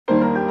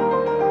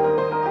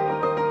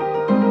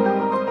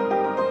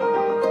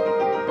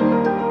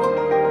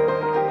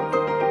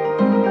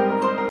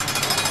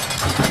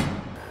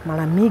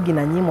mara mingi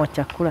na nyimwa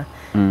chakula.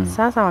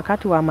 Sasa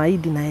wakati wa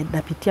maidi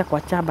napitia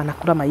kwa chaba na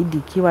kula maidi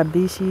ikiwa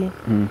bishi,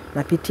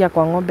 napitia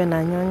kwa ng'ombe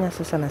na nyonya,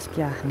 sasa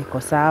nasikia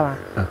niko sawa.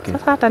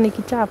 Sasa hata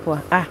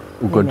nikichapwa,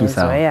 uko tu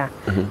sawa.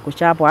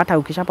 Kuchapwa hata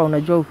ukishapa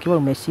unajua ukiwa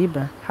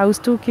umeshiba,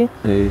 haustuki.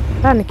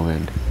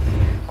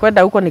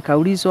 Kwenda huko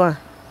nikaulizwa,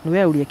 ni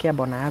wewe uliekea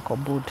bwana yako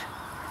bud.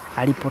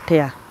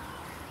 Alipotea.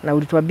 Na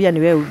ulituambia ni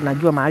wewe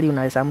unajua mahali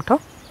unaweza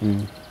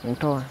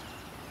mtoa.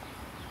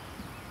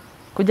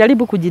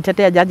 Kujaribu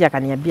kujitetea, jaji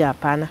akaniambia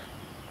hapana.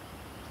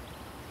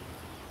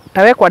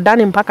 Utawekwa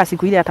ndani mpaka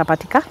siku ile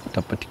atapatikana.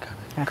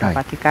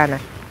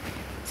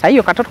 Sasa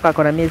hiyo katoto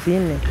kako na miezi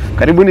 4.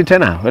 Karibuni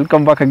tena.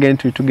 Welcome back again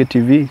to Itugi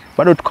Tv.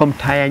 Bado tuko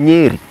mtaa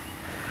Nyeri.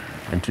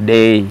 And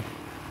today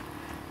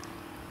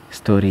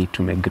story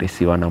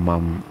tumegresiwa na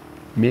Mam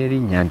Mary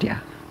Nyandia.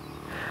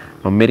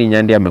 Mam Mary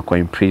Nyandia amekuwa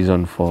in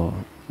prison for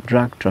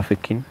drug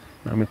trafficking.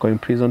 Amekuwa in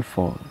prison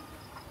for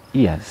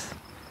years.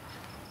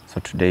 So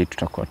today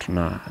tutakuwa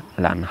tuna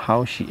learn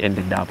how she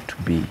ended up to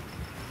be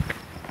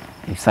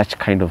in such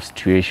kind of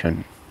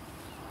situation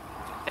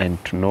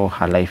and to know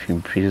her life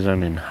in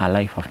prison and her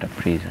life after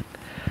prison.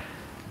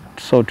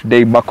 So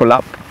today buckle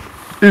up.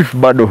 If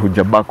bado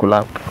huja buckle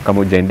up, kama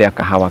hujaendea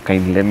kahawa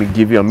kindly, let me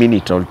give you a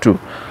minute or two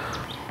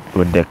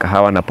with the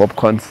kahawa na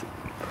popcorns.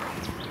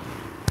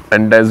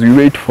 And as we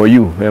wait for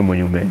you, wewe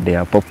mwenye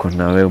umeendea popcorn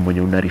na wewe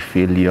mwenye una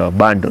refill your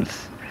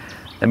bundles,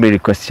 let me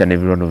request each and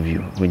every one of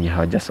you, when you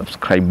have just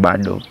subscribed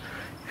bado,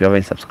 if you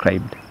haven't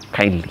subscribed,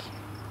 kindly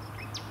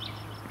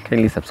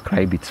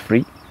subscribe. It's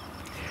free,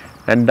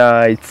 and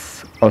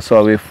it's also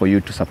a way for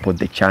you to support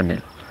the channel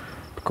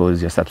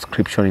because your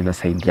subscription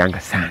inasaidianga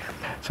sana.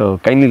 So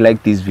kindly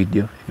like this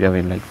video. If you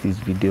haven't liked this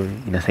video,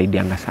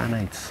 inasaidianga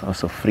sana. It's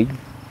also free.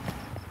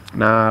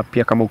 Na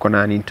pia kama uko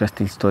na an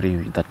interesting story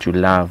that you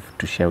love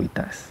to share with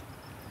us,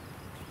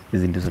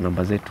 hizi ndizo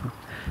namba zetu.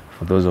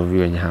 For those of you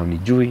wenye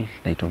hamnijui,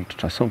 naitwa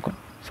Mtoto Wa Sonko.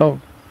 So,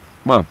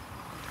 Mom,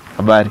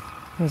 habari?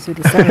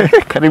 Nzuri sana.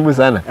 Karibu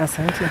sana.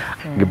 Asante.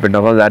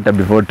 Ningependa kwanza hata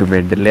before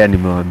tumeendelea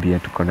nimewaambia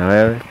tuko na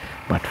wewe.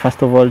 But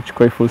first of all,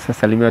 chukua fursa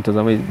salimia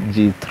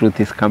watazamaji through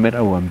this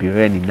camera, uambie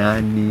wewe ni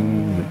nani,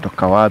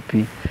 umetoka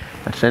wapi,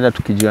 na tutaenda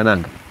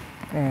tukijuananga.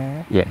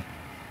 Yeah.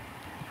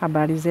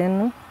 Habari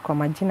zenu, kwa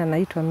majina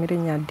naitwa Mary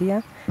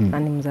Nyandia na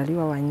ni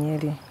mzaliwa wa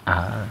Nyeri.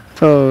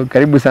 So,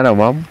 karibu sana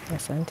Mom.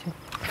 Asante.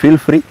 Feel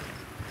free.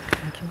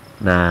 Thank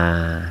you.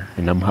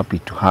 And I'm happy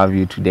to have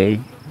you today.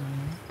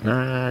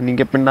 Na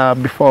ningependa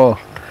before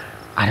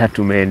hata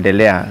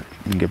tumeendelea,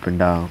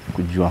 ningependa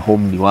kujua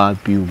home ni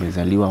wapi,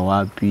 umezaliwa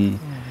wapi.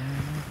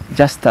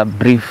 Just a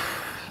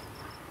brief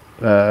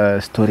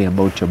story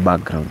about your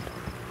background.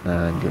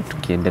 Na ndio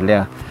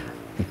tukiendelea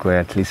niko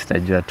at least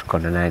najua tuko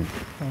na nani.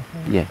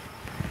 Yeah.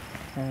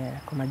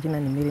 Kwa majina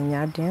ni Mary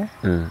Nyandia.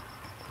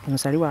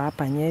 Nimezaliwa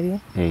hapa Nyeri.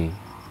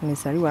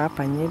 Nimezaliwa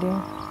hapa Nyeri.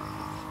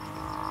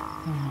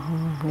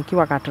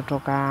 Nikiwa katoto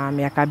ka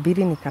miaka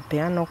 2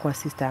 nikapeano kwa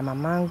sister ya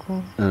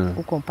mamangu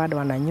huko mpande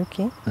wa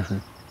Nanyuki.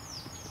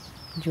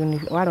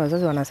 Juni wale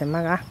wazazi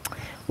wanasemaga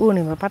huyu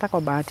nimepata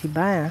kwa bahati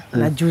mbaya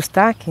na juu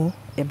staki,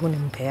 hebu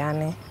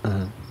nimpeane.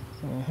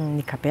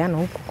 Nikapeana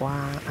huko kwa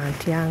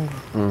aunti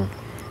yangu.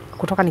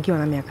 Kutoka nikiwa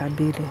na miaka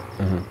 2.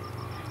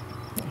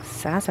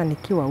 Sasa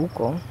nikiwa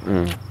huko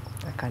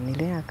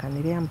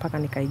akanilea mpaka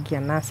nikaingia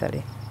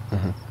nursery.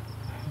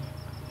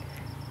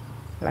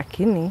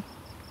 Lakini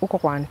huko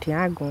kwa aunti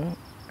yangu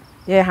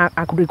yeye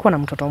hakulikuwa na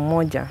mtoto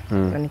mmoja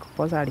na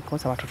nikupoza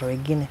alikosa watoto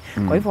wengine.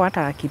 Kwa hivyo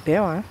hata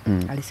akipewa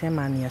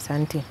alisema ni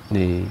asante.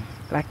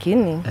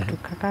 Lakini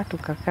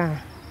tukakaa.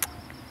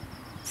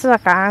 Sasa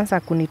kaanza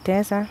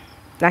kunitesa,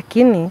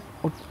 lakini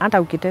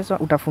hata ukiteswa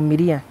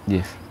utavumilia.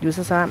 Yes. Juu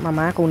sasa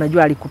mama yako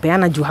unajua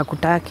alikupeana juu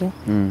hakutaki.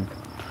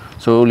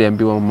 So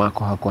uliambiwa mama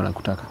yako hakuwa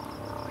anakutaka?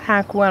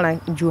 Hakuwa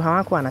juu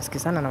hawakuwa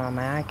anasikizana na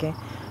mama yake.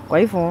 Kwa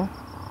hivyo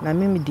na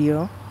mimi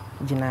ndio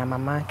jina ya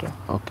mamake.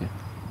 Okay.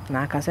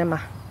 Na akasema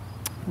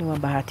ni wa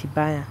bahati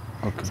mbaya.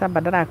 Sasa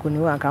badala ya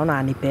kuniua akaona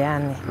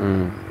anipeane.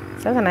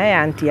 Sasa na yeye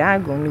aunti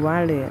yangu ni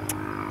wale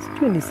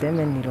sijui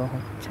niseme ni roho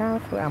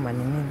chafu ama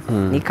ni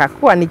nini.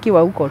 Nikakuwa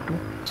nikiwa huko tu.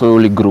 So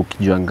uligroup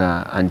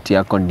kijuanga aunti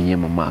yako ndiye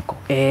mamako?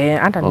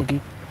 Hata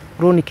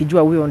ndio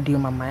nikijua huyo ndio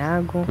mama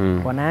yangu,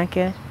 bwana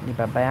yake ni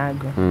baba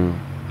yangu.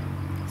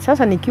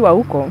 Sasa nikiwa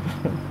huko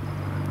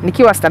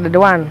nikiwa standard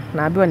 1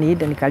 naambiwa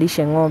niende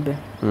nikalishe ng'ombe.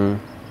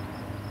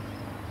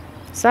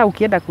 Sasa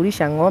ukienda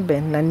kulisha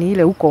ng'ombe na ni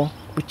ile huko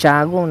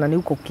uchago na ni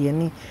huko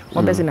Kieni,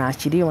 ng'ombe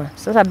zinaachiliwa.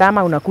 Sasa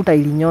dama unakuta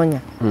ilinyonya.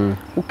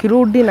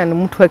 Ukirudi na ni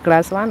mtu wa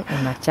class 1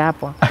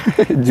 unachapwa.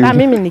 Sasa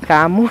mimi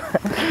nikaamua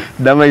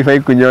dama ifai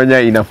kunyonya,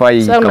 inafaa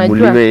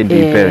ikamuliwe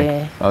ndio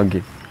ipewe.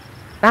 Okay.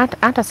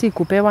 Hata si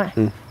kupewa,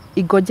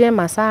 igoje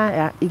masaa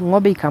ya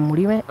ng'ombe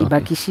ikamuliwe,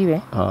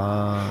 ibakishiwe.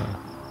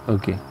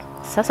 Okay.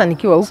 Sasa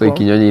nikiwa huko so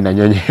ikinyonya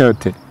inanyonya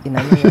yote.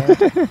 Inanyonya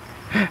yote.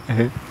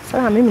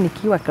 Sasa mimi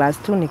nikiwa class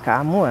 2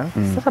 nikaamua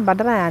sasa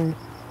badala ya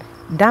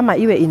dama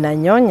iwe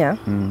inanyonya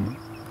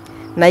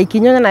na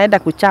ikinyonya naenda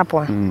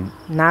kuchapwa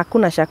na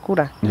hakuna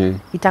chakula,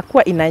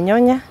 itakuwa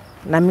inanyonya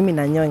na mimi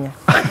nanyonya.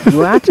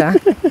 Hata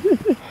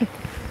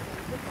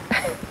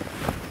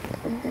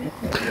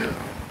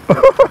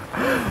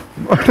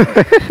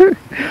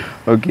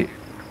Okay.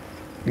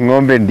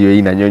 Ng'ombe ndio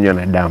inanyonywa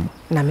na dama.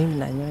 Na mimi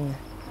nanyonya.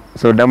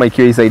 So dama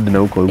ikiwa hii side na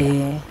huko huko.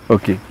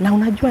 Okay. Na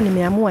unajua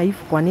nimeamua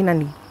hivyo kwa nini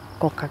ni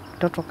koka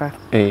katoto ka.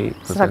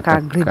 Sasa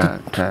ka grade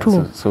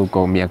 2. So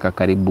uko miaka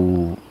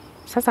karibu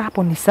sasa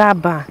hapo ni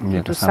 7,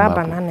 kitu 7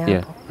 8 hapo.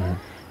 Yeah.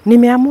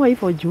 Nimeamua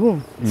hivyo juu.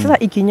 Sasa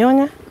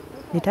ikinyonya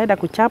nitaenda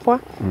kuchapwa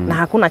na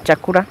hakuna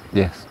chakula.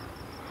 Yes.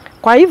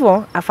 Kwa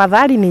hivyo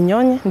afadhali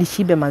ninyonye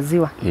nishibe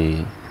maziwa.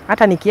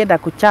 Hata nikienda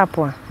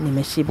kuchapwa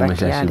nimeshiba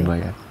tayari.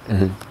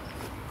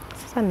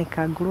 Sasa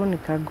nikaguru.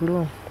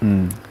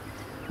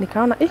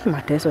 Nikaona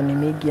mateso ni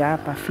mengi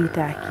hapa,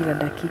 fita kila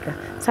dakika.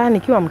 Sasa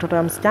nikiwa mtoto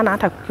wa msichana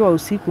hata kukiwa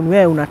usiku ni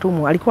wewe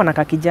unatumwa. Alikuwa na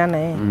kakijana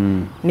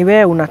ni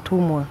wewe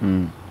unatumwa.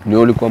 Ni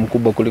wewe ulikuwa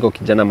mkubwa kuliko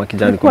kijana ama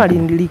kijana alikuwa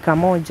alindilika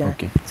moja.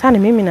 Okay. Sasa ni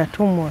mimi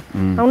natumwa.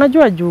 Na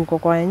unajua juu uko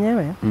kwa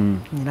wenyewe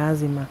ni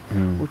lazima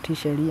utii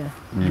sheria.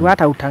 Juu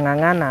hata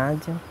utangangana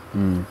aje.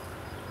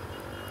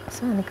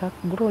 Sasa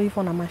nikagrow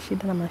hivyo na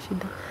mashida.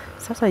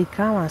 Sasa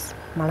ikawa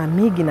mara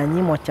mingi na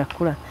nyimwa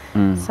chakula.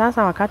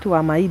 Sasa wakati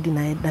wa maidi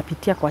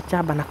napitia kwa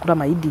chaba na kula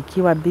maidi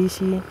ikiwa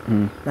bishi.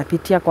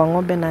 Napitia kwa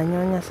ng'ombe na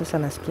nyonya. Sasa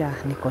nasikia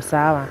niko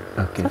sawa.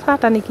 Okay. Sasa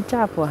hata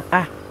nikichapwa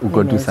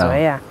uko tu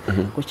sawa.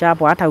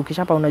 Kuchapwa hata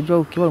ukichapa unajua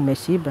ukiwa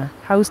umeshiba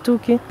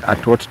haustuki.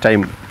 At what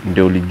time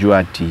ndio ulijua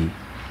ati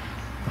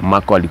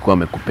mamako alikuwa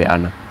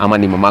amekupeana ama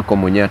ni mamako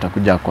mwenyewe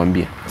atakuja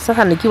akwambia?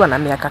 Sasa nikiwa na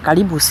miaka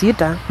karibu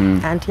 6,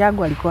 aunti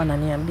yangu alikuwa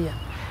ananiambia,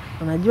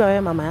 unajua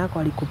wewe mama yako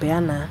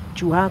alikupeana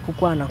juu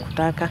hakuwa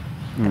anakutaka.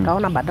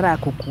 Akaona badala ya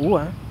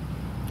kukuua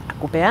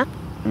akupea.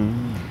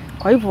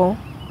 Kwa hivyo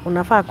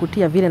unafaa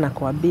kutia vile na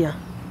kuambia.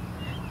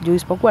 Juu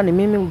isipokuwa ni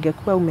mimi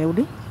ungekuwa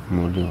umeuliwa.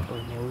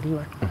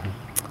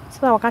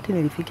 Sasa wakati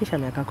nilifikisha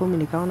miaka 10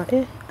 nikaona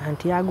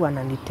aunti yangu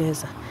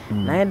ananiteza.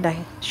 Naenda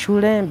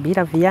shule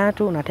bila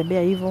viatu,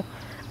 natembea hivyo.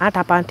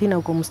 Hata pantina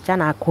huko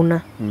msichana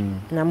hakuna.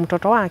 Na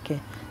mtoto wake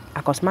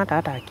ako smart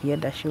hata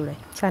akienda shule.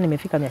 Sasa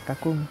nimefika miaka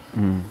 10.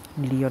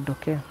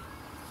 Niliondokea.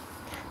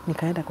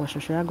 Nikaenda kwa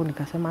shosho yangu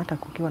nikasema hata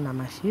kukiwa na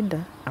mashida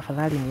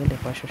afadhali niende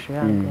kwa shosho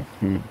yangu.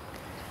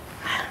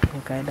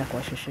 Nikaenda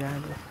kwa shosho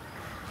yangu.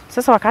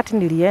 Sasa wakati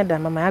nilienda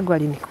mama yangu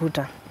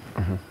alinikuta.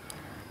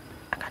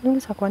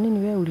 Akaniuliza kwa nini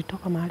wewe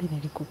ulitoka mahali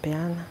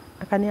nilikupeana?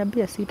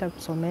 Akaniambia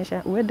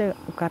sitakusomesha, uende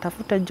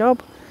ukatafute job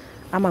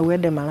ama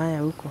uende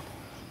malaya huko.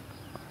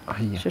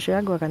 Shosho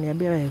yangu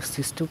akaniambia wewe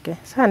usistuke.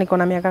 Sasa niko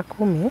na miaka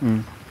 10.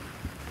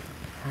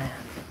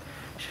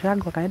 Shosho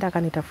yangu akaenda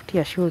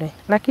akanitafutia shule.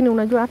 Lakini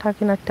unajua hata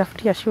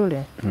akinitafutia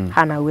shule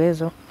hana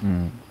uwezo.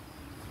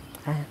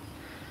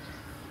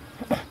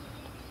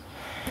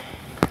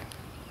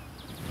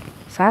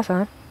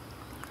 Sasa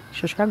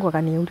shosho yangu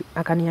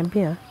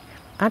akaniambia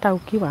hata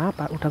ukiwa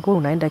hapa utakuwa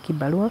unaenda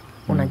kibarua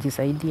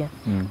unajisaidia.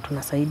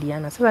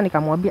 Tunasaidiana. Sasa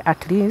nikamwambia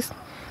at least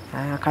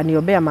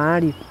akaniombea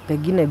mahali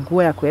pengine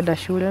nguo ya kuenda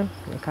shule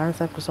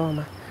nikaanza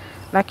kusoma.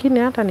 Lakini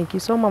hata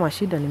nikisoma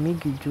mashida ni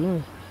mingi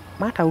juu.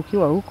 Hata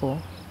ukiwa huko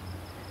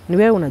ni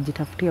wewe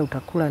unajitafutia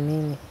utakula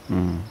nini.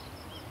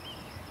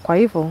 Kwa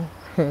hivyo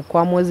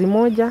kwa mwezi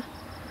moja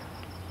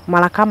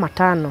mara kama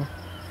 5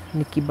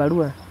 ni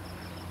kibarua.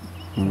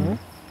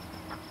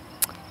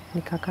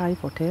 Nikakaa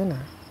hivyo tena.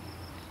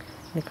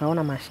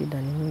 Nikaona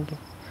mashida ni mingi.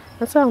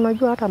 Sasa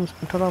unajua hata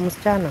mtoto wa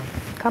msichana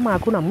kama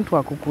hakuna mtu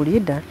wa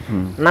kukulinda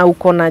na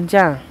uko na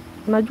njaa,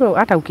 unajua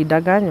hata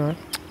ukidanganywa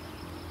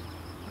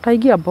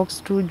utaigia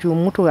box tu juu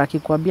mtu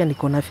akikwambia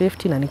niko na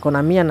 50 na niko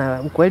na 100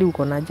 na ukweli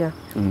uko na njaa.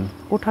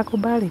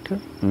 Utakubali tu.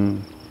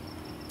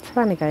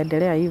 Sasa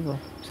nikaendelea hivyo.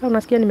 Sasa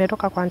unasikia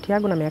nimetoka kwa aunti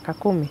yangu na miaka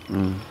 10.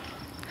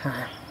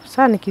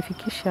 Sasa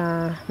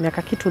nikifikisha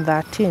miaka kitu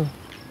 13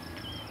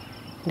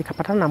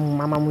 nikapatana na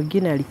mama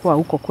mwingine alikuwa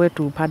huko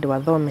kwetu upande wa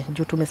Dhome.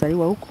 Juu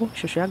tumesaliwa huko,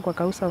 shosho yangu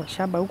akauza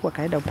shamba huko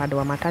akaenda upande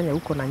wa Matanya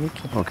huko na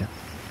Nyuki. Okay.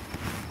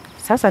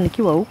 Sasa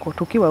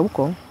tukiwa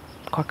huko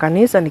kwa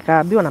kanisa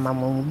nikaambiwa na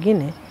mama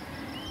mwingine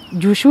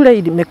juu shule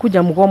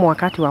imekuja mgomo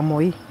wakati wa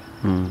Moi.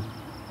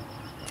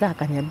 Sasa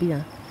akaniambia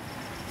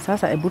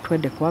sasa hebu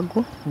tuende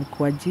kwangu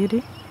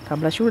nikuajiri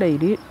kabla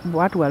shule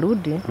watu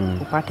warudi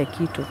upate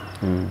kitu.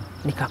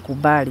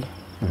 Nikakubali.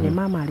 Ni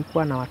mama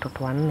alikuwa na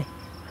watoto 4.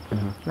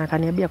 Na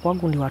akaniambia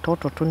kwangu ni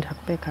watoto tu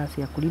nitakupa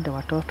kazi ya kulinda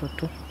watoto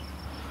tu.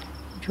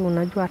 Juu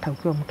unajua hata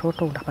ukiwa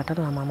mtoto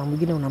unapatana na mama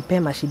mwingine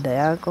unampea mashida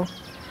yako.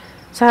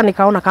 Sasa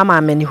nikaona kama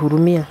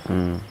amenihurumia.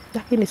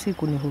 Lakini si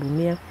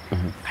kunihurumia.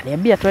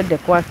 Akaniambia twende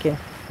kwake.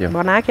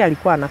 Bwana yake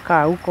alikuwa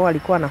anakaa huko,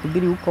 alikuwa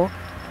anahubiri huko.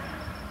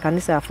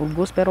 Kanisa ya Full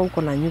Gospel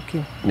huko na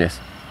Nyuki. Yes.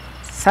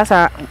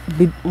 Sasa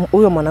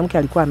huyo mwanamke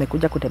alikuwa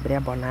amekuja kutembelea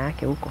bwana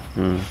yake huko.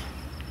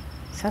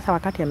 Sasa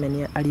wakati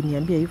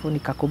aliniambia hivyo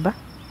nikakubali.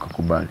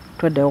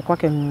 Twende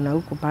kwake na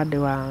huko pande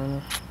wa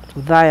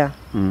Udhaya.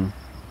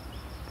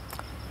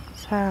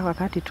 Sasa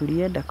wakati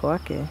tulienda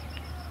kwake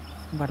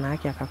bwana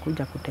yake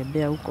akakuja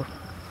kutembea huko.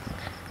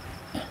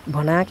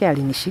 Bwana yake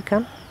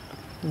alinishika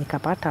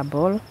nikapata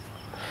ball.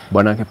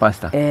 Bwana yake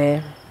pastor?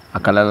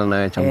 Akalala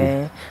naye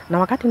changu. Na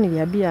wakati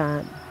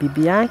niliambia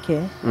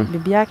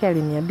bibi yake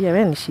aliniambia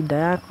wewe ni shida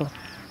yako.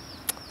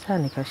 Sasa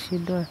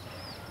nikashindwa.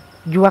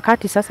 Juu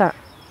wakati sasa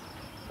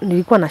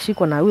nilikuwa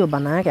nashikwa na huyo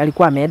bana yake,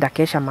 alikuwa ameenda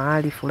kesha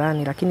mahali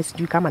fulani, lakini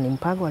sijui kama ni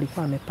mpango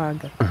alikuwa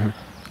amepaga.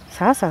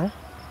 Sasa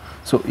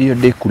so hiyo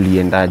day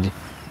kuliendaje?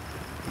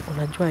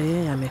 Unajua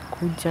yeye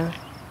amekuja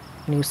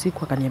ni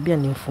usiku akaniambia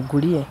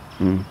nimfungulie.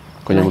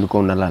 Kwenye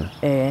ulikuwa unalala?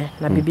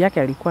 Na bibi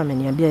yake alikuwa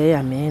ameniambia yeye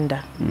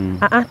ameenda.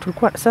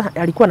 Tulikuwa sasa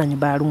alikuwa na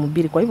nyumba ya room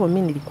 2, kwa hivyo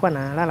mimi nilikuwa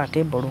nalala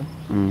table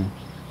room.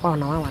 Wao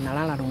na wao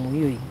wanalala room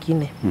hiyo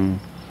nyingine.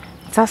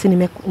 Sasa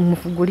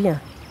nimemfungulia.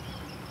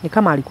 Ni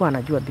kama alikuwa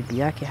anajua bibi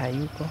yake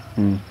hayuko.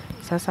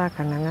 Sasa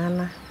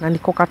akang'ang'ana na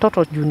niko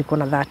katoto juu niko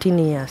na 13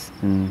 years.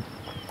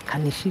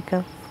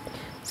 Kanishika.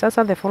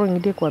 Sasa the following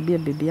day kuambia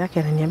bibi yake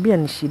ananiambia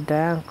ni shida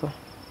yako.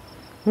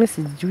 Mimi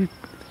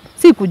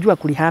sikujua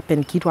kuli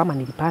happen kitu ama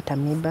nilipata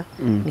mimba.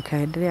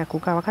 Nikaendelea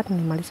kukaa, wakati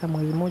nilimaliza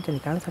mwezi mmoja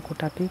nikaanza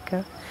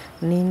kutapika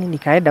nini,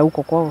 nikaenda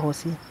huko kwa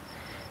hosi.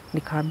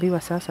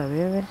 Nikaambiwa sasa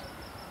wewe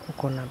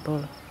uko na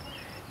ball.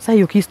 Sasa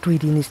hiyo kitu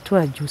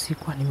ilinistua juu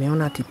sikuwa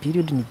nimeona ati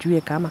period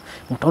nijue kama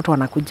mtoto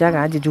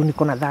anakujaga aje juu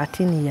niko na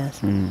 13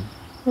 years.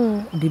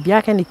 Bibi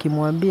yake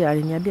nikimwambia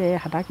aliniambia yeye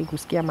hataki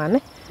kusikia na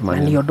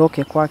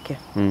niondoke kwake.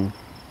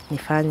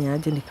 Nifanye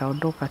aje,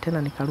 nikaondoka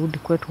tena nikarudi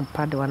kwetu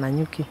mpande wa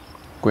Nanyuki.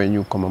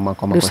 Kwenyu kwa mama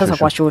kwa sasa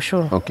kwa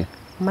shosho. Okay.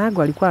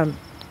 Mago alikuwa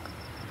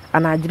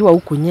anaajiriwa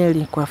huku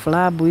Nyeri kwa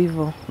flabu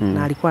hivyo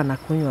na alikuwa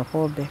anakunywa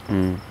pombe.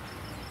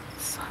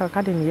 Sasa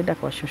wakati nienda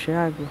kwa shosho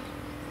yangu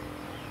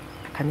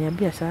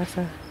akaniambia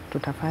sasa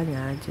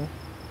tutafanya aje.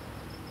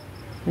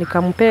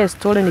 Nikampea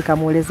story,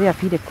 nikamuelezea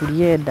vile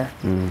kulienda.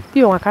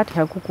 Hiyo wakati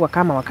hakukuwa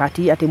kama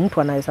wakati ati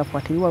mtu anaweza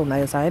fuatiliwa,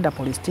 unaweza enda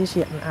police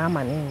station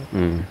ama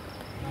nini.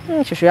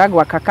 Shosho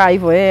yangu akakaa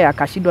hivyo, yeye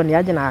akashindwa ni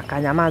aje na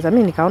akanyamaza.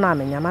 Mimi nikaona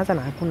amenyamaza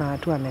na hakuna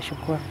hatua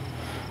ameshukua.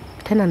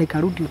 Tena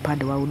nikarudi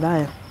upande wa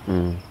Udhaya.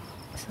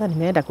 Sasa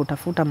nimeenda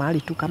kutafuta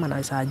mahali tu kama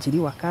naweza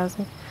ajiriwa kazi.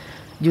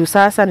 Juu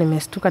sasa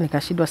nimestuka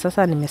nikashindwa,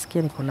 sasa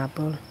nimesikia niko na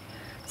ball.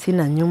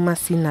 Sina nyuma,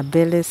 sina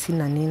mbele,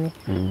 sina nini.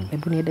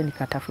 Hebu niende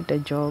nikatafute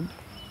job.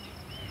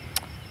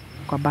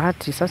 Kwa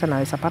bahati sasa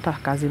naweza pata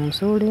kazi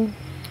mzuri.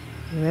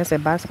 Niweze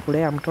basi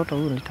kulea mtoto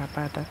huyu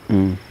nitapata.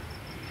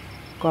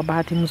 Kwa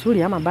bahati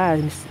mzuri ama baya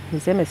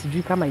niseme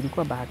sijui kama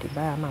ilikuwa bahati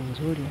baya ama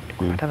mzuri,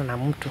 tukapatana na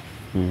mtu.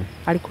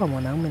 Alikuwa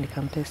mwanaume,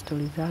 nikampea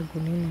story zangu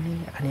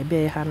nini. Akaniambia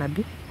yeye hana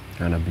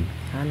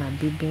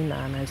bibi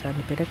na anaweza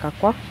nipeleka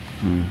kwao.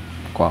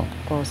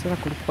 Kwa sasa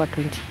kulikuwa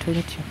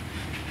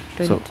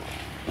 2020.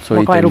 So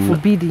mwaka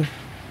 2000.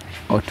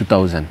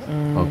 2000.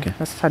 Okay.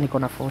 Sasa niko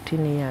na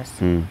 14 years.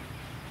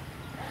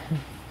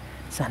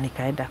 Sasa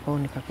nikaenda kwao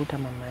nikakuta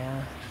mama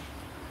yao.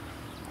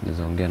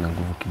 Naweza ongea na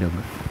nguvu kidogo.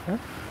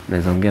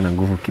 Naweza ongea na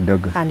nguvu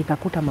kidogo.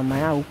 Nikakuta mama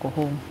yao huko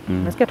home.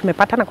 Nasikia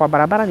tumepatana kwa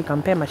barabara,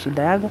 nikampea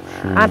mashida yangu.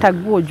 Hata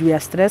nguo juu ya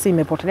stress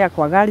imepotelea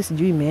kwa gari,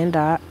 sijui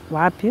imeenda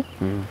wapi.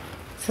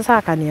 Sasa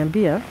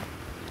akaniambia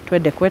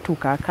twende kwetu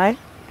ukakae.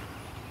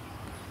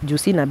 Juu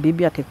sina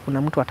bibi ati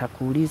kuna mtu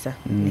atakuuliza.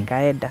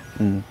 Nikaenda.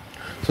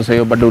 Sasa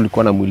hiyo bado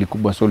ulikuwa na mwili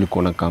kubwa, so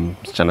ulikuwa na kama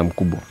msichana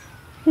mkubwa.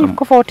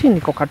 Niko 14,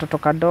 niko katoto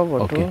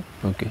kadogo tu.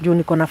 Okay. Juu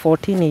niko na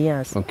 14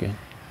 years. Okay.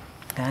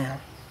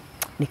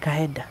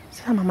 Nikaenda.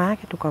 Sasa mama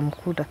yake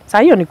tukamkuta. Sasa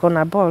hiyo niko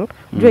na ball,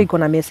 jua iko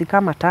na miezi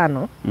kama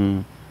 5.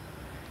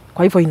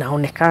 Kwa hivyo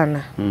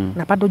inaonekana.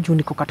 Na bado juu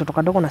niko katoto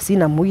kadogo na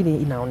sina mwili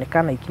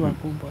inaonekana ikiwa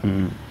kubwa.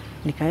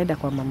 Nikaenda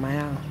kwa mama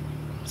yao.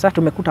 Sasa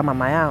tumekuta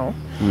mama yao.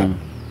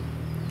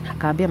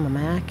 Akaambia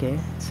mama yake,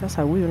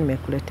 sasa huyu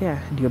nimekuletea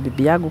ndio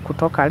bibi yangu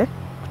kutoka leo.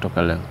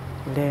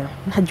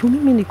 Na juu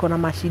mimi niko na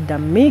mashida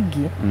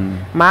mengi.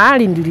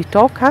 Mahali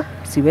nilitoka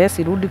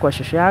siwezi rudi kwa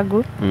shosho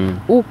yangu.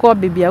 Huko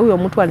bibi ya huyo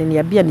mtu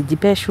aliniambia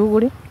nijipe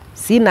shughuli.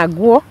 Sina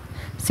nguo,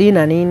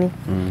 sina nini.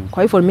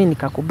 Kwa hivyo mimi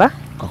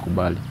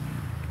nikakubali.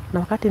 Na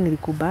wakati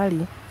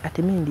nilikubali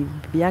ati mimi ndi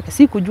bibi yake,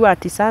 sikujua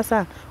ati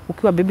sasa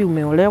ukiwa bibi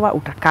umeolewa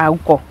utakaa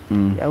huko.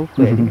 Ya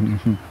huko elimu.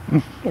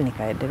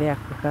 Nikaendelea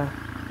kukaa.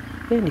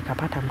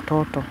 Nikapata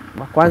mtoto.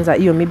 Wa kwanza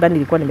hiyo mimba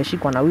nilikuwa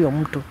nimeshikwa na huyo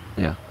mtu.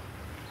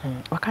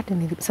 Wakati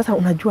sasa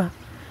unajua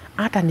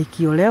hata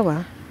nikiolewa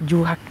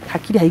juu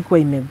akili haikuwa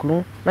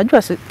imegrow.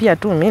 Unajua pia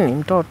tu mimi ni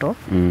mtoto.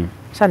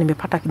 Sasa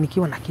nimepata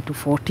nikiwa na kitu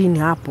 14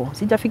 hapo.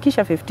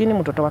 Sijafikisha 15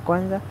 mtoto wa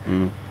kwanza.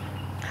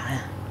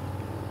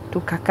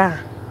 Tukakaa.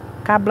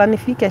 Kabla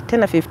nifike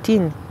tena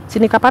 15, si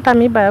nikapata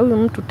mimba ya huyu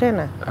mtu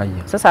tena.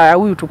 Sasa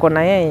huyu tuko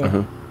na yeye.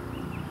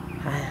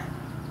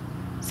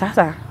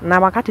 Sasa na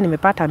wakati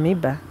nimepata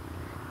mimba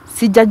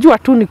sijajua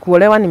tu ni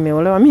kuolewa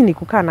nimeolewa, mimi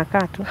nikukaa na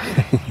kaa tu.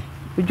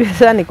 Unajua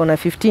sasa niko na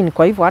 15,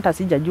 kwa hivyo hata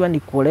sijajua ni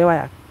kuolewa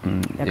ya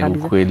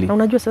kabisa. Na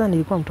unajua sasa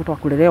nilikuwa mtoto wa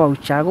kulelewa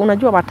ushago.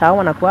 Unajua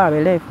wataona na kuwa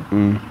welevu.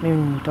 Mimi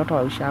ni mtoto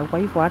wa ushago, kwa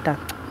hivyo hata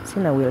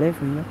sina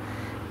uelevu hiyo.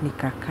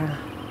 Nikakaa,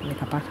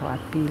 nikapata wa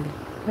pili.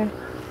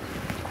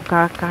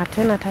 Kukaa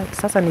tena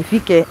sasa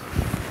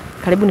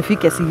karibu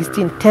nifike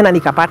 16 tena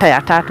nikapata ya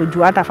 3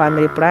 juu hata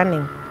family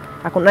planning.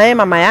 Hakuna yeye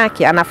mama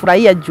yake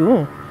anafurahia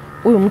juu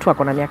huyu mtu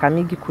ako na miaka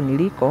mingi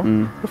kuniliko.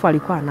 Hivyo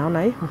alikuwa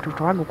anaona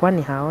mtoto wangu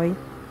kwani haoi.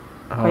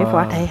 Kwa hivyo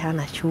hata yeye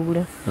hana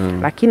shughuli.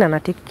 Lakini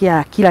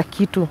anatekia kila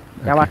kitu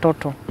ya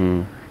watoto.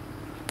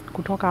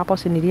 Kutoka hapo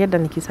si nilienda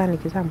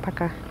nikizaa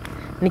mpaka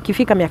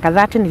nikifika miaka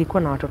 30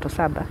 nilikuwa na watoto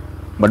 7.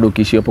 Bado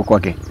ukiishi hapo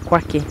kwake?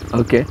 Kwake.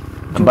 Okay.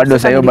 Bado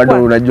sasa hiyo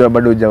bado unajua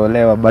bado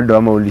hujaolewa bado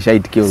ama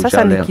ulishaitikia ushaolewa?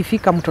 Sasa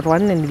nikifika mtoto wa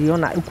 4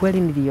 niliona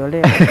ukweli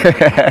niliolewa.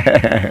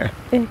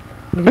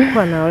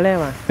 Nilikuwa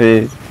naolewa.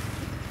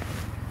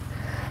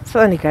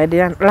 Sasa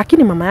nikaendelea,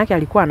 lakini mama yake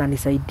alikuwa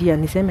ananisaidia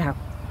niseme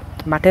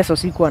mateso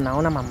sikuwa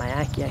naona mama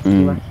yake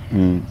akiwa.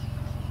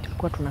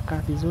 Tulikuwa tunakaa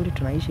vizuri,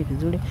 tunaishi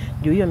vizuri.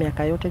 Juu hiyo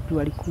miaka yote tu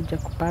alikuja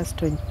kupass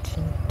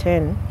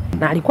 2010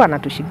 na alikuwa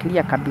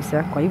anatushikilia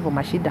kabisa, kwa hivyo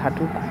mashida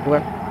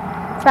hatukuwa.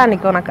 Sasa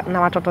nikaona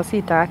na watoto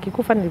 6,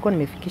 akikufa nilikuwa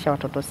nimefikisha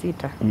watoto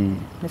 6.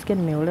 Nasikia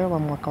nimeolewa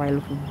mwaka wa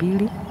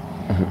 2000.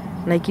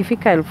 Na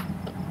ikifika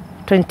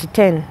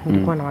 2010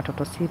 nilikuwa na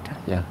watoto 6.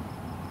 Yeah.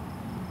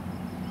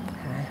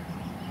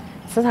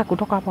 Sasa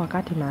kutoka hapo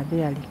wakati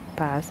madhe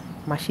alipass,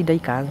 mashida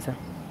ikaanza.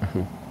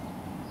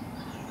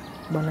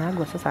 Bwana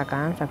yangu sasa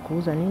akaanza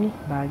kuuza nini?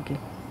 Bagi.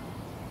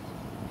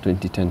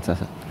 2010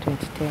 sasa. 2010.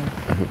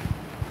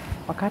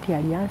 Wakati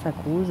alianza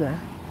kuuza,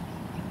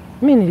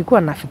 mimi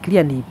nilikuwa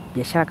nafikiria ni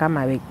biashara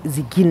kama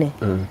zingine.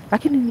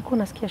 Lakini nilikuwa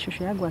nasikia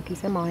shosho yangu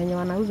akisema wenye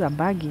wanauza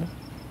bagi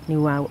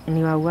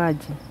ni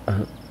wauaji.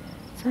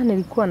 Sasa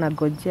nilikuwa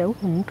nagojea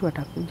huyu mtu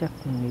atakuja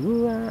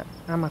kuniua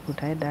ama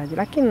kutaenda aje.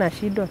 Lakini na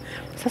shida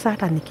sasa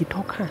hata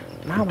nikitoka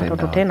na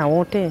watoto tena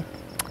wote.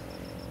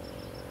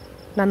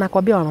 Na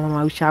nakwambia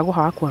mama ushago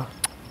hawakuwa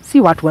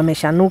si watu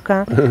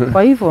wameshanuka.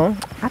 Kwa hivyo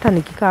hata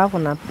nikikaa hapo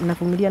na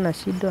familia na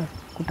shida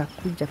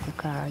kutakuja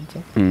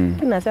kukaaje.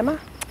 Tunasema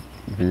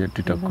vile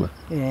tutakuwa.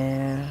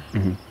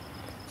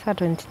 Sasa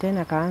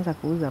 2010 akaanza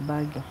kuuza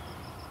bagi.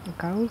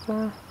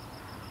 Akauza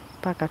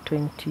mpaka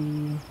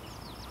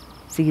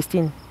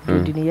 2016.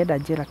 Ndio nienda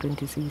jela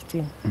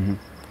 2016.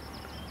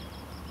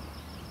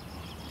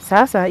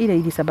 Sasa ile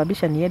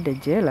ilisababisha niende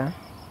jela,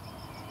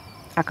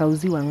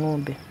 akauziwa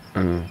ng'ombe.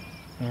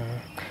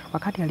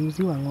 Wakati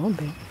aliuziwa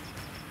ng'ombe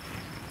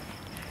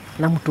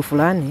na mtu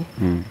fulani,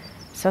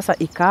 sasa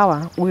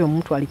ikawa huyo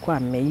mtu alikuwa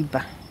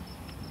ameiba.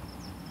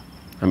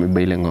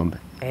 Ameiba ile ng'ombe?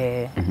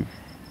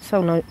 Sasa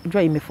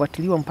unajua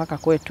imefuatiliwa mpaka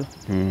kwetu.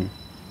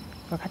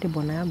 Wakati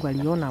bwana yangu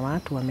aliona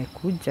watu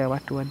wamekuja,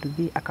 watu wa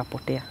Duthi,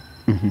 akapotea.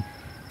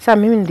 Sasa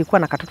mimi nilikuwa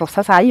na katoto.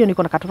 Sasa hiyo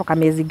niko na katoto ka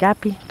miezi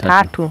gapi?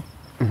 3.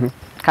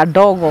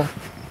 Kadogo.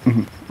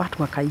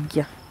 Watu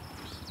wakaingia.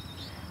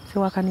 Sasa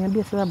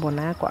wakaniambia sasa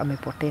bwana yako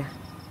amepotea.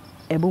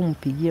 Hebu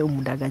mpigie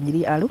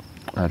umdaganyilie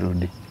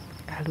arudi.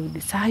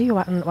 Sasa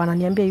hiyo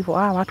wananiambia hivyo,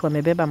 watu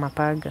wamebeba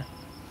mapaga.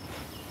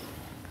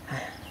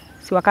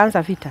 Si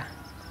wakaanza vita.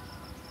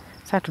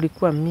 Sasa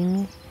tulikuwa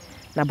mimi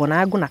na bwana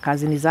yangu na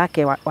kazini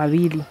zake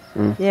wawili.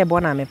 Yeye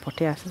bwana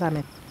amepotea. Sasa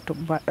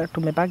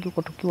tumebaki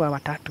huko tukiwa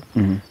 3.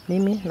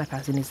 Mimi na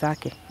kazini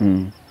zake.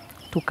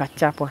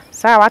 Tukachapwa.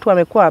 Sasa watu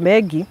wamekuwa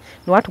wengi,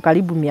 ni watu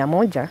karibu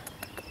 100.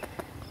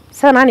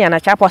 Sasa nani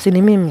anachapwa si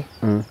ni mimi?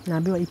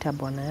 Naambiwa ita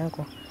bwana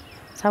yako.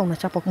 Sasa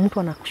unachapwa, mtu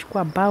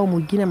anakuchukua bao,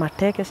 mwingine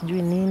mateke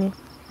sijui nini.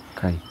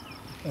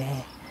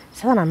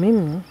 Sasa na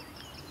mimi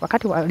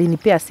wakati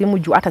walinipea simu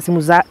juu hata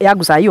simu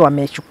yangu saa hiyo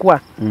wamechukua.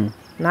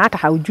 Na hata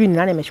haujui ni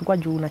nani amechukua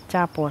juu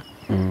unachapwa.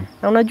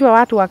 Na unajua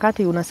watu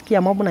wakati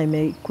unasikia mobu na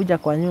imekuja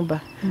kwa nyumba,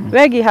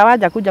 wengi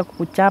hawaja kuja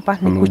kukuchapa,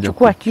 ni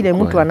kuchukua kile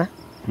mtu ana.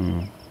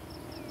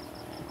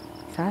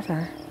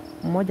 Sasa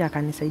mmoja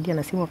akanisaidia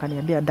na simu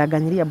akaniambia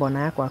daganyilia bwana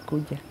yako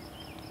akuje.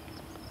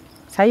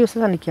 Sasa hiyo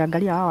sasa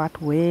nikiangalia hao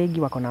watu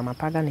wengi wako na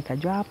mapaga,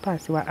 nikajua hapa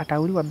si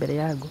atauliwa mbele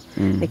yangu.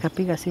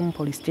 Nikapiga simu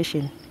police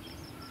station.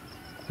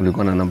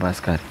 Ulikuwa na namba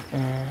askari?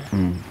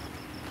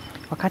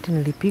 Wakati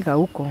nilipiga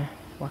huko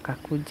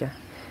wakakuja.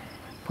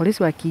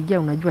 Polisi wakijia,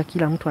 unajua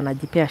kila mtu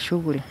anajipea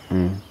shughuli.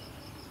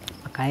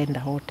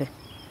 Wakaenda wote.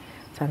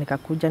 Sasa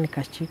nikakuja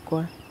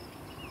nikashikwa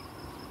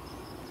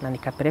na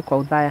nikapelekwa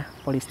Udhaya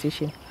police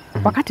station.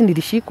 Wakati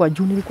nilishikwa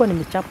juu nilikuwa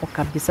nimechapwa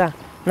kabisa.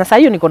 Na sasa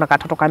hiyo niko na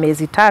katoto ka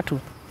miezi 3.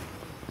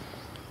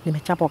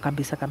 Nimechapwa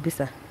kabisa.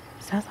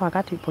 Sasa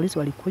wakati polisi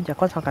walikuja,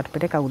 kwanza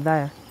wakatupeleka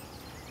Udhaya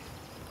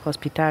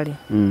hospitali.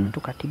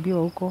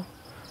 Tukatibiwa huko,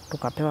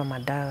 tukapewa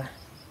madawa.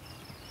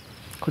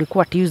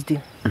 Kulikuwa Tuesday.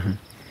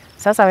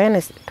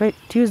 Sasa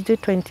Tuesday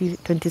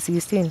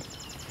 2016.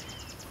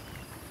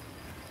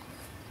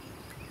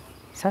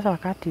 Sasa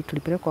wakati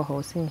tulipelekwa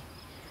hosi,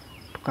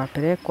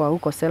 tukapelekwa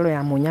huko selo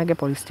ya Munyage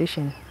police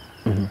station.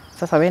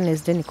 Sasa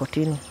Wednesday ni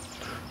kotini.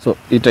 So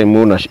hii time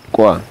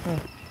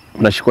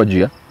unashikwa juu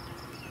ya?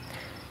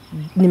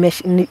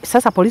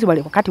 Sasa polisi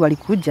wakati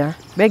walikuja,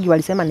 begi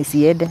walisema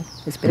nisiende,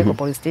 nisipelekwe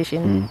police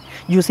station.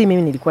 Juu si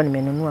mimi nilikuwa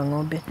nimenunua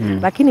ng'ombe.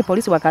 Lakini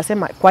polisi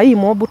wakasema kwa hii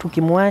mobu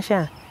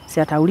tukimwasha si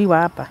atauliwa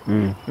hapa.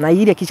 Na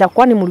ile kisha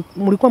kwani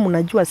mlikuwa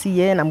mnajua si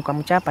yeye na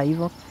mkamchapa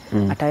hivyo,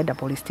 ataenda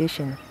police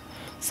station.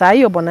 Saa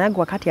hiyo bwana yangu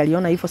wakati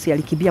aliona hivyo si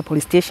alikimbia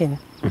police station.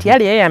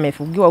 Tayari yeye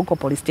amefugiwa huko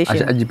police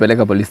station.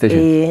 Ajipeleka police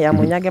station? Ya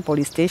Munyage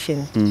police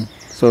station.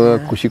 So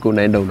kushika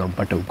unaenda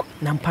unampata huko?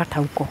 Nampata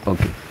huko.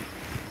 Okay.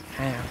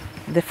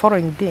 The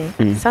following day,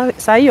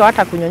 saa hiyo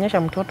hata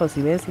kunyonyesha mtoto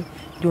siwezi.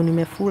 Ndio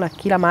nimefula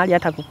kila mahali,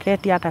 hata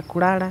kuketi, hata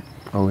kulala.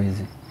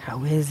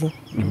 Hawezi.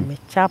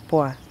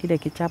 Nimechapwa ile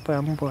kichapo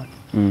ya mbwa.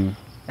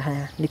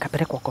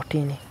 Nikapelekwa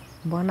kotini.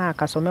 bwana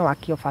akasomewa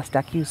akio first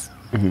accused.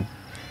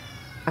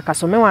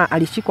 Akasomewa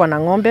alishikwa na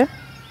ng'ombe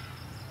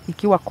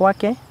ikiwa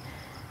kwake,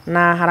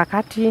 na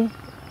harakati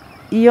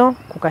hiyo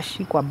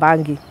kukashikwa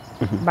bangi.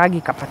 Bangi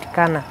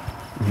ikapatikana.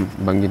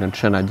 Bangi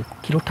inatoshanaje?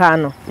 Kilo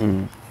 5.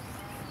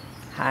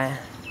 Haya.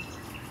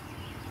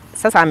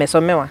 Sasa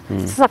amesomewa.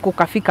 Sasa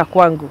kukafika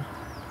kwangu.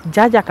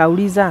 Jaji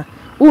akauliza,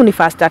 huu ni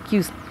first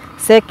accused.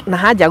 Na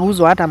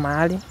hajaguzwa hata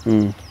mahali.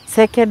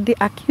 Second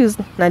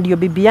accused na ndio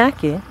bibi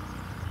yake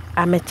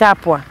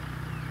amechapwa.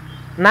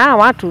 Na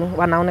watu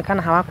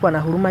wanaonekana hawakuwa na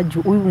huruma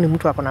juu huyu ni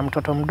mtu ako na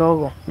mtoto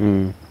mdogo.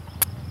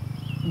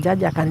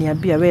 Jaji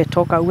akaniambia, we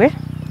toka uende.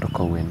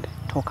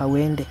 Toka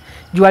uende.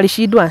 Juu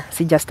alishindwa,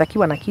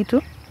 sijastakiwa na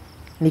kitu.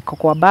 Niko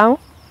kwa bao.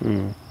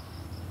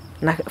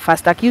 Na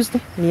first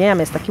accused ni yeye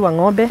amestakiwa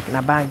ng'ombe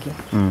na bangi.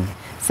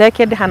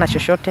 Second hana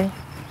chochote.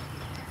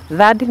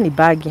 Third ni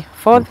bangi.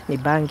 Fourth ni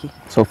bangi.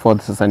 So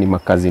fourth sasa ni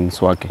makazini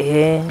wake.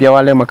 Pia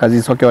wale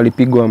makazini wake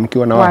walipigwa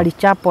mkiwa na wao.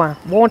 Walichapwa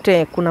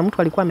wote. Kuna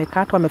mtu alikuwa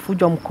amekatwa,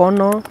 amefujwa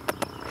mkono,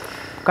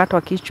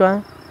 kukatwa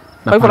kichwa.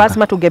 Kwa hivyo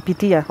lazima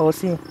tungepitia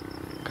hosi.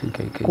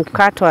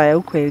 Kukatwa ya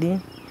ukweli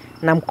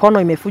na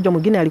mkono imefujwa,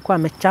 mwingine alikuwa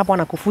amechapwa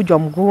na kufujwa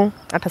mguu,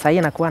 hata sasa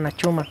anakuwa na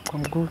chuma kwa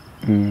mguu.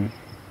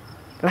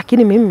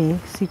 Lakini mimi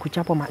si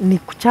kuchapwa, ni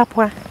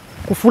kuchapwa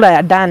kufula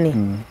ya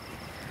ndani.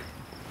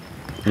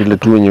 Ile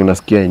tu wenye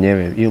unasikia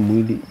yenyewe, hiyo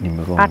mwili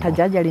nimegonga. Hata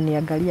jaji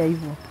aliniangalia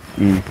hivyo.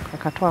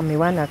 Akatoa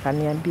miwani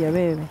akaniambia,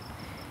 wewe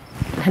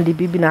ndi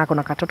bibi na ako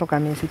na katoto ka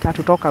miezi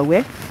 3, toka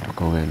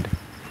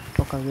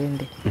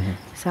uende.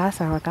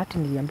 Sasa wakati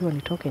niliambiwa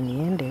nitoke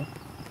niende,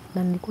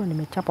 na nilikuwa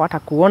nimechapwa, hata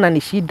kuona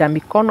ni shida,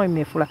 mikono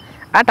imefula.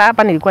 Hata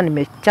hapa nilikuwa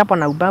nimechapwa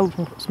na ubao,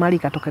 smali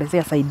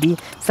ikatokelezea saidi.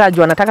 Sasa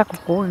jua nataka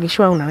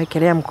kukuogeshwa,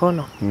 unawekelea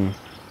mkono.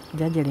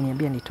 Jaji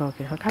aliniambia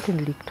nitoke. Wakati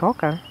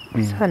nilitoka,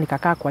 sasa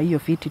nikakaa kwa hiyo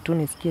fiti tu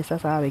nisikie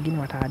sasa hao wengine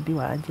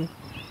wataambiwa aje.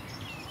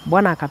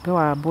 Bwana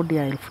akapewa bodi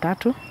ya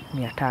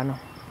 3,500.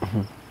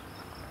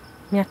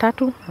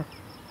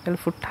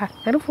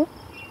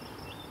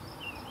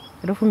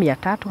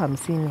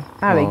 1,350.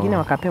 Hao wengine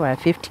wakapewa ya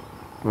 50.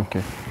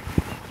 Okay.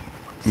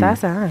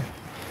 Sasa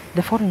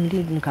the following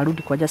day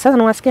nikarudi kwa jaji.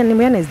 Sasa unasikia ni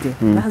Wednesday.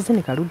 Lazima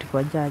nikarudi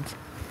kwa jaji.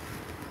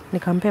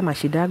 Nikampea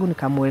mashida yangu,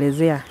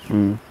 nikamuelezea.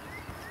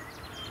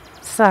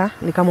 Sasa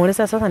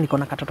nikamuelezea, sasa niko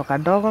na katoto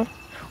kadogo,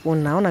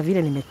 unaona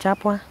vile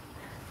nimechapwa,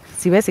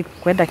 siwezi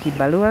kwenda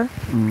kibarua.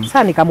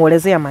 Sasa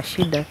nikamuelezea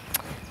mashida.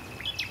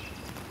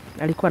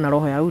 Alikuwa na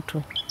roho ya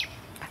utu.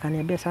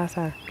 Akaniambia,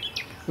 sasa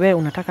we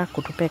unataka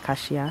kutupe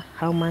cash ya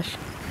how much?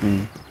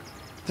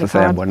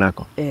 Sasa ya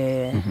bwanako.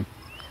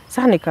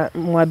 Sasa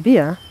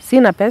nikamwambia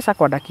sina pesa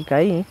kwa dakika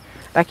hii,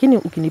 lakini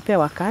ukinipea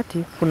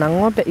wakati, kuna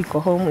ng'ombe iko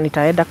home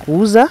nitaenda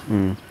kuuza.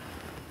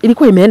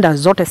 Ilikuwa imeenda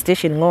zote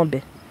station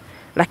ng'ombe,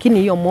 lakini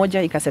hiyo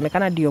moja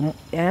ikasemekana ndio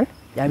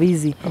ya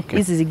wizi.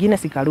 Hizi zingine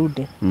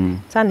sikarudi.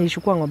 Sasa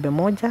nilichukua ng'ombe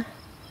moja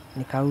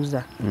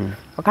nikauza.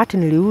 Wakati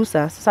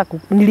niliuza, sasa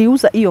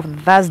niliuza hiyo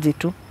Thursday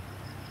tu.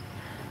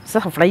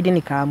 Sasa Friday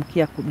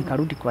nikaamkia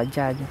nikarudi kwa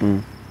jaji.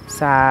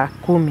 Saa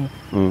 10.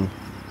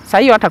 Sasa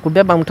hiyo hata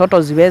kubeba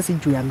mtoto ziwezi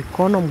juu ya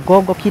mikono,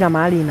 mgogo, kila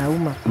mahali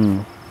inauma.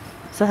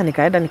 Sasa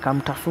nikaenda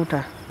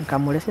nikamtafuta,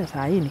 nikamuelezea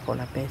saa hii niko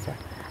na pesa.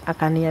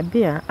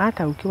 Akaniambia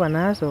hata ukiwa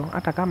nazo,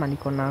 hata kama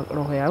niko na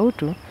roho ya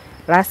utu,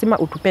 lazima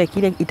utupe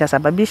kile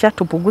itasababisha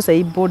tupunguze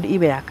hii board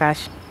iwe ya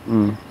cash.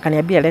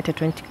 Akaniambia lete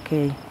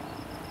 20k.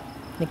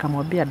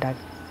 Nikamwambia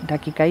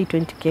dakika hii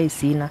 20k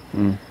sina.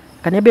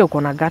 Akaniambia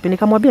uko na ngapi?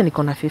 Nikamwambia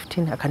niko na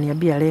 15.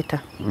 Akaniambia leta.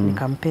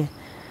 Nikampe.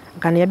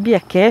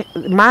 Akaniambia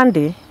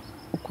Monday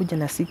ukuje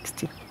na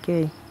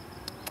 60k.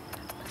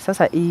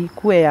 Sasa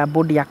ikuwe ya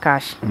board ya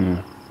cash.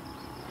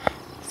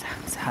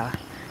 Sawa.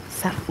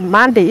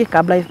 Monday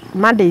kabla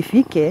Monday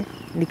ifike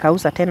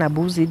nikauza tena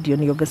buzi ndio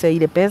niongezee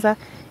ile pesa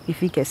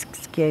ifike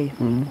 6k.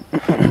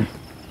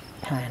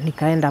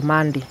 Nikaenda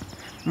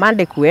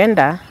Monday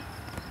kuenda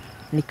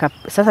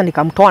sasa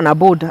nikamtoa na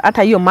board.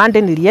 Hata hiyo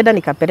Monday nilienda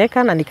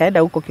nikapeleka na nikaenda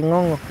huko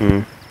King'ong'o.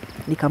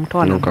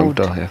 Nikamtoa na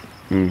board.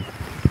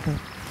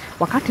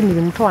 Wakati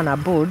nilimtoa na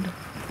board,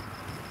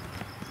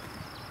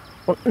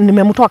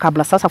 nimemtoa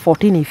kabla sasa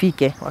 14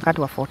 ifike,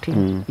 wakati wa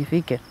 14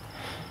 ifike.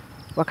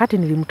 Wakati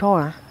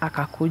nilimtoa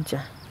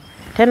akakuja.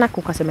 Tena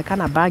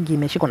kukasemekana bagi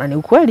imeshikwa, na ni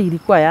ukweli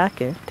ilikuwa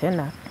yake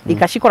tena.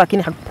 Ikashikwa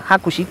lakini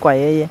hakushikwa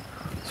yeye.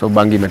 So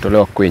bangi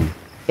imetolewa kwenye.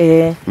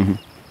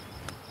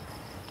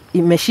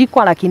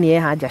 Imeshikwa lakini yeye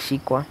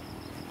hajashikwa.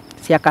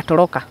 Si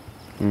akatoroka.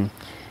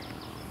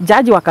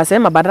 Jaji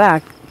wakasema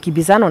badala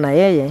kibizano na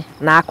yeye,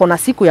 na ako na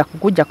siku ya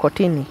kukuja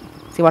kotini.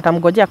 Si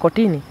watamgojea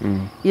kotini.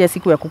 Ile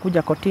siku ya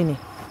kukuja kotini.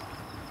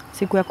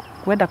 Siku ya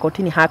kwenda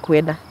kotini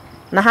hakuenda.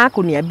 Na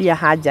hakuniambia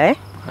haja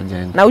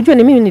na ujue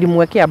ni mimi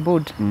nilimwekea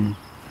board.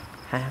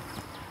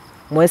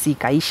 Mwezi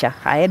ikaisha,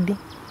 haedi.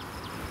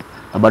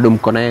 Bado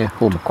mko na yeye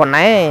home? Tuko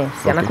na yeye.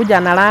 Si anakuja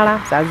analala,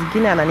 saa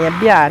zingine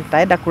ananiambia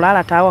ataenda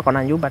kulala tao,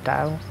 kwa nyumba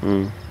tao.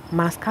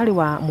 Maaskari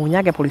wa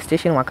Munyage police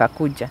station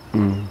wakakuja.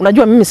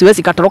 Unajua mimi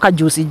siwezi katoroka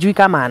juu sijui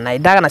kama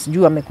anaedaga na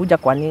sijui wamekuja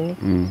kwa nini.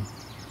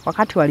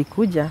 Wakati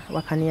walikuja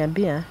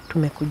wakaniambia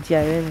tumekujia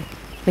wewe.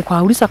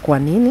 Nikawauliza kwa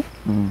nini?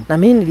 Na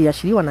mimi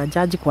niliashiriwa na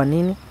jaji kwa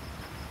nini.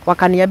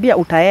 Wakaniambia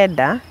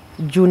utaenda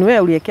juu ni wewe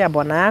uliekea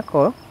bwana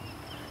yako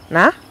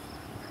na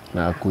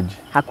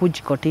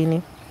hakuji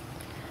kotini.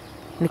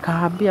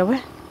 Nikawaambia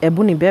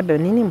hebu nibebe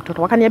nini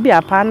mtoto. Wakaniambia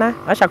hapana,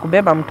 acha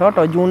kubeba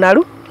mtoto juu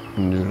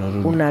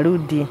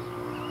unarudi.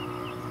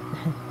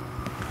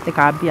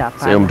 Nikawaambia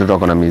hapana. Sasa mtoto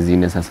ako na miezi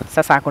 4 sasa.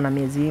 Sasa ako na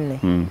miezi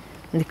 4.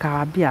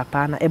 Nikawaambia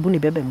hapana, hebu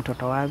nibebe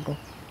mtoto wangu.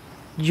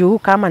 Juu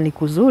kama ni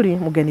kuzuri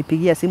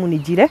mngenipigia simu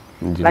nijire,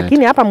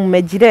 lakini hapa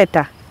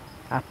mmejileta.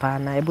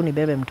 Hapana, hebu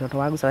nibebe mtoto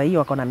wangu. Sasa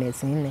hiyo ako na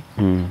miezi 4.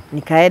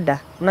 Nikaenda.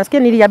 Unasikia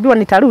niliambiwa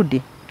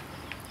nitarudi.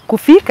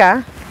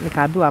 Kufika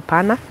nikaambiwa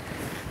hapana,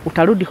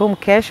 utarudi home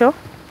kesho.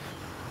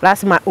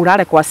 Lazima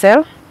ulale kwa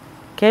cell.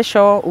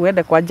 Kesho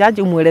uende kwa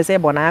jaji umuelezee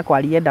bwana yako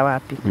alienda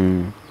wapi.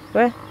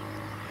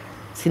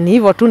 Si ni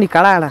hivyo tu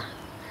nikalala.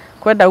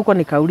 Kwenda huko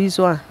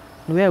nikaulizwa,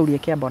 ni wewe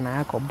uliekea bwana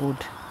yako bud.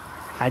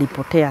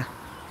 Alipotea.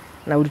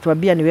 Na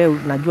ulituambia ni wewe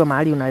unajua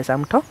mahali unaweza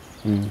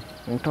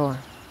mtoa.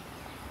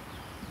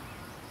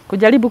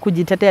 Kujaribu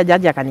kujitetea,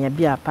 jaji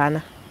akaniambia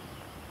hapana.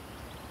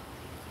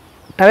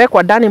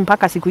 Utawekwa ndani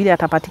mpaka siku ile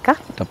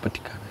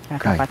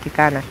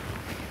atapatikana.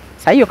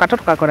 Sasa hiyo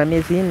katoto kako na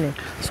miezi 4.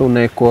 So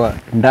unaekwa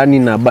ndani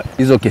na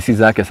hizo kesi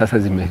zake sasa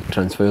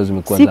zimetransfer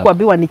zimekuwa ndani.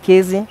 Sikuambiwa ni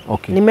kesi.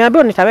 Okay.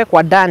 Nimeambiwa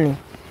nitawekwa ndani.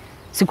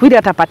 Siku ile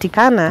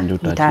atapatikana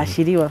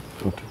nitaashiriwa.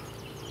 Okay.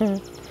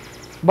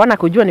 Bwana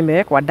kujua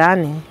nimewekwa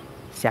ndani,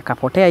 si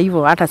akapotea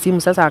hivyo. Hata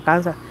simu sasa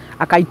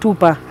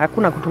akaitupa,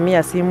 hakuna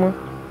kutumia simu.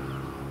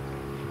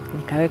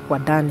 Nikawekwa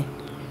ndani.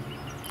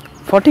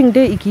 14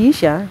 day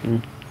ikiisha,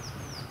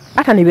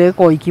 hata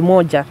niwekwa wiki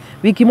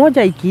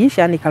moja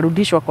ikiisha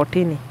nikarudishwa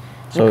kotini.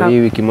 So hii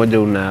wiki moja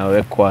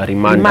unawekwa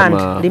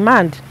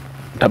remand.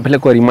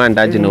 Utapelekwa remand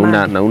aje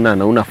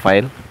na una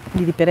file?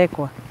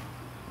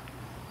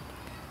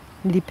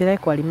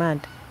 Nilipelekwa remand.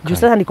 Juu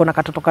sasa niko na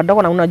katoto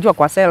kadogo na unajua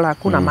kwa cell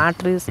hakuna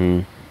mattress.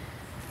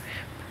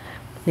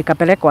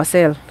 Nikapelekwa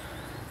cell.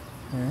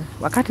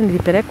 Wakati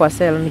nilipelekwa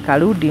cell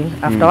nikarudi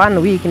after 1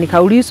 week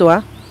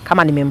nikaulizwa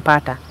kama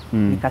nimempata.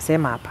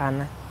 Nikasema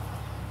hapana.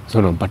 So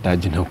unampata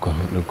aje na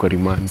uko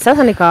remand?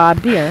 Sasa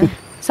nikawaambia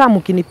sasa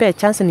mkinipea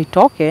chance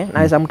nitoke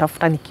naweza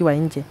mtafuta nikiwa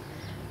nje.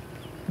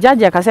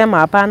 Jaji akasema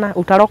hapana,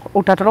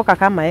 utatoroka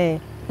kama yeye.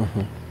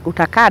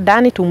 Utakaa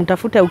ndani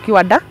tumtafute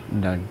ukiwa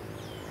ndani.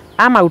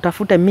 Ama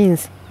utafute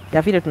means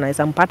ya vile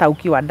tunaweza mpata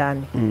ukiwa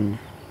ndani.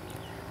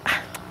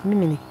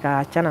 Mimi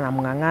nikaachana na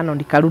mng'ang'ano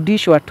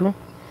nikarudishwa tu.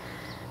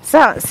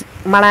 Sasa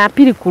mara ya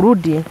pili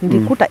kurudi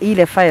nilikuta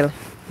ile file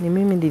ni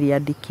mimi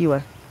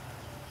niliandikiwa.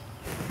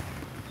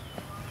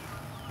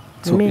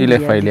 So ile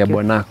file ya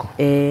bwanako?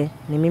 Ni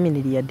mimi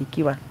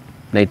niliandikiwa.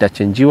 Na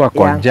itachenjiwa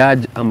kwa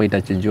judge ama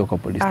itachenjiwa kwa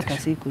police station?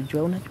 Hata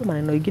sikujua. Unajua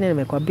maneno mengine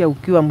nimekwambia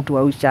ukiwa mtu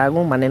wa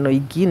ushago maneno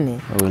mengine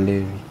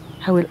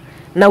hauelewi.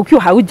 Na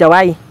ukiwa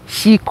haujawahi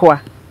shikwa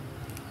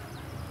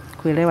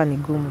kuelewa ni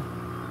gumu.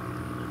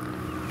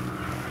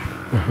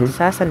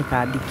 Sasa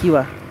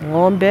nikaandikiwa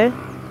ng'ombe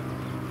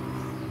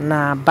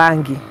na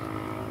bangi.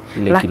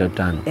 Ile kilo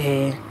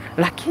 5.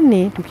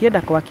 Lakini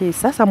tukienda kwa kesi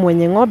sasa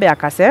mwenye ng'ombe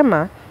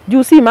akasema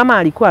juu si mama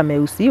alikuwa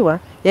ameusiwa,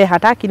 yeye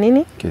hataki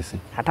nini? Kesi.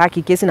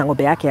 Hataki kesi na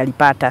ng'ombe yake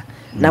alipata.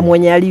 Na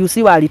mwenye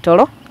aliusiwa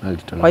alitoro.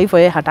 Kwa hivyo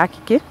yeye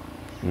hataki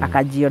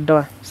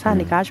akajiondoa. Sasa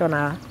nikaachwa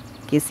na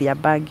kesi ya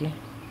bangi.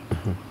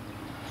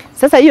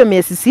 Sasa hiyo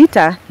miezi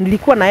 6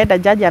 nilikuwa naenda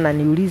jaji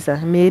ananiuliza,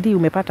 "Mary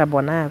umepata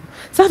bwana yako?"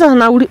 Sasa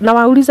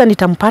nawauliza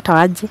nitampata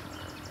aje?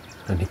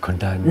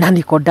 Na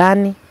niko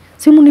ndani.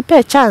 Simu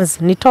nipe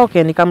chance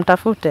nitoke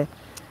nikamtafute.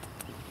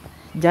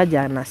 Jaji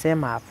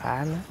anasema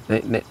hapana.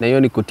 Na hiyo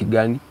ni koti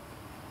gani?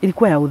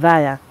 Ilikuwa ya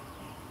udhaya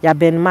ya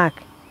Denmark.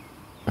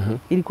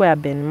 Ilikuwa ya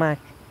Denmark.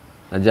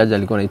 Na jaji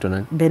alikuwa anaitwa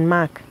nani?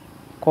 Denmark.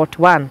 Court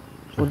 1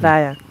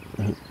 udhaya.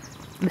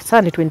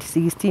 Sasa ni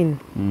 2016.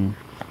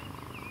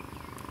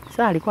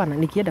 Sasa alikuwa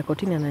nikienda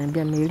kotini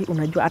ananiambia, "Mary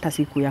unajua hata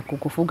siku ya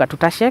kukufuga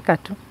tutasheka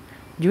tu.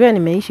 Jua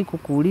nimeishi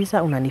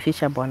kukuuliza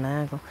unanifisha bwana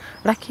yako."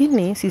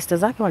 Lakini sister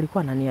zake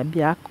walikuwa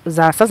wananiambia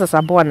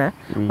sasa bwana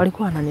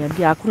walikuwa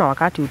wananiambia hakuna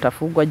wakati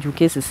utafugwa juu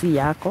kesi si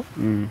yako.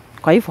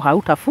 Kwa hivyo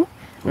hautafu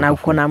na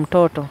uko na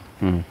mtoto.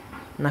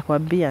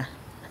 Nakwambia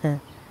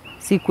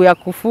siku ya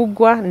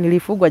kufugwa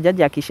nilifugwa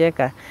jaji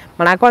akisheka.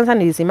 Mara kwanza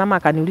nilisimama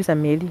akaniuliza,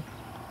 "Mary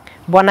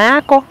bwana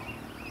yako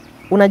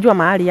unajua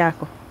mahali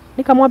yako?"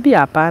 Nikamwambia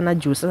hapana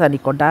juu sasa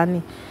niko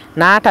ndani.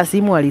 Na hata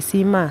simu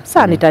alisima.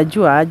 Sasa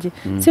nitajua aje?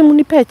 Simu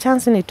nipe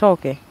chance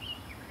nitoke.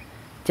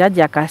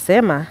 Jaji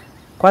akasema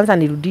kwanza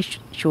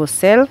nirudishwe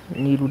cell,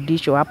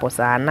 nirudishwe hapo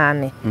saa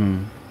 8.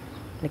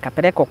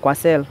 Nikapelekwa kwa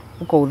cell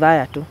huko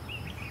udhaya tu.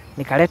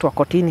 Nikaletwa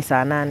kotini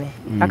saa 8.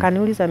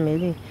 Akaniuliza,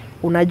 "Mary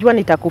unajua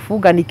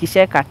nitakufuga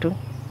nikisheka tu?"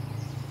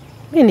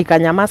 Mimi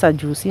nikanyamaza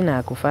juu sina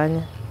ya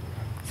kufanya.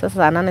 Sasa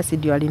saa 8 si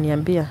ndio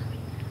aliniambia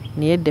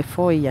niende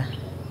 4 years.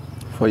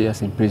 4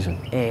 years in prison.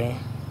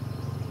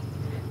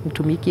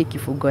 Mtumikie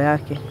kifugo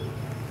yake.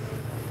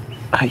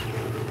 Ai.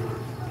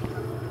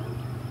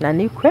 Na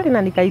ni kweli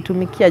na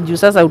nikaitumikia juu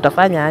sasa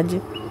utafanya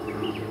aje?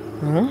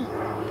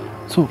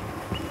 So,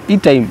 hii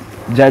time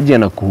jaji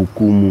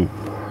anakuhukumu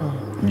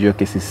juu ya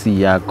KCC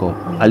yako,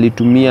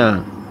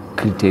 alitumia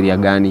kriteria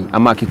gani?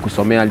 Ama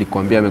akikusomea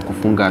alikwambia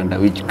amekufunga under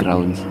which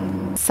grounds?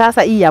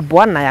 Sasa hii ya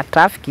bwana ya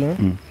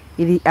trafficking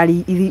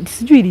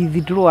sijui ili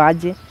withdraw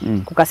aje.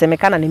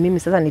 Kukasemekana ni mimi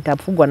sasa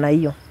nitafungwa na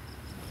hiyo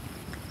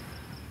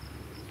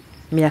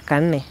miaka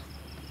 4.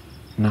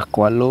 Na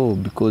kwa law,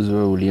 because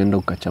wewe ulienda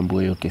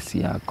ukachambua hiyo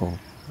kesi yako,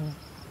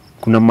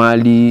 kuna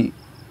mali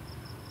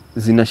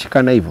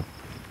zinashikana hivyo?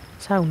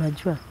 Sasa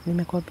unajua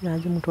nimekwambia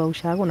aje mtu wa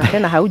ushago, na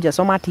tena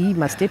haujasoma hati hii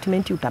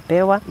statement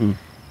utapewa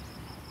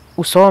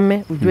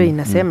usome ujue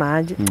inasema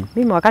aje.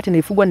 Mimi wakati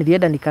nilifugwa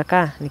nilienda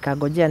nikakaa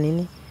nikagojea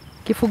nini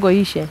kifugo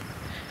ishe.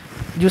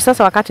 Juu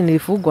sasa wakati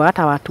nilifugwa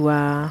hata watu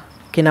wa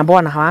kina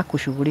bwana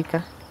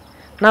hawakushughulika.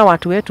 Na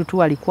watu wetu tu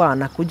walikuwa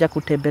wanakuja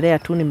kutembelea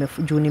tu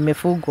juu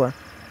nimefugwa.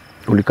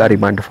 Ulikaa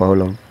remand for how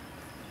long?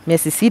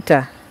 Miezi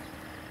 6.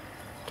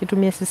 Kitu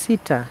miezi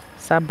 6,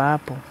 7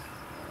 hapo.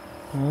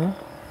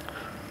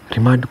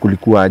 Remand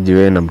kulikuwa aje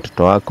wewe na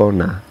mtoto wako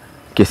na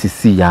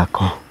KCC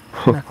yako?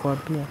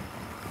 Nakwambia.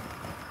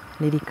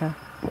 Nilikaa.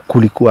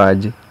 Kulikuwa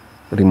aje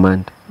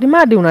remand?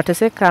 Remand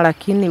unateseka,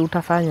 lakini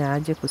utafanya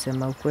aje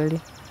kusema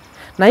ukweli.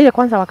 Na ile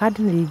kwanza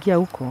wakati niliingia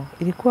huko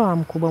ilikuwa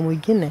mkubwa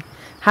mwingine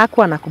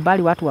hakuwa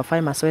anakubali watu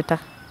wafae masweta.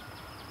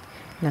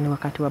 Na ni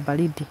wakati wa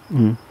baridi.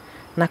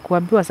 Na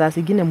kuambiwa saa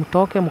zingine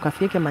mtoke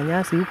mkafieke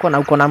manyasi huko na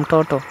uko na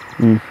mtoto.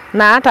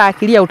 Na hata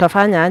akilia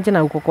utafanya aje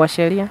na uko kwa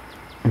sheria.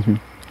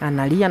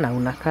 Analia na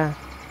unakaa.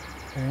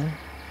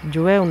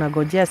 Juu wewe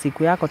unagojea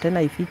siku yako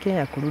tena ifike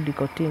ya kurudi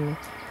kotini.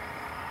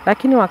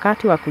 Lakini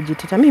wakati wa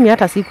kujitetea, mimi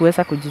hata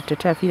sikuweza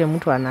kujitetea vile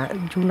mtu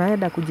juu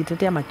naenda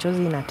kujitetea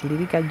machozi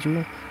inatiririka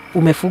juu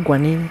umefugwa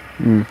nini.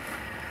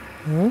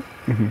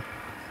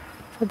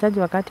 So jaji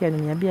wakati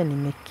aliniambia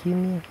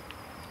nimekimia,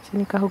 si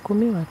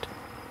nikahukumiwa tu.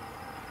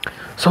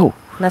 So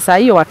na saa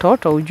hiyo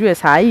watoto ujue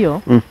saa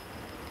hiyo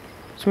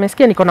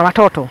tumesikia niko na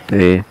watoto.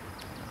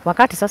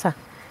 Wakati sasa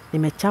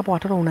nimechapa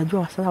watoto,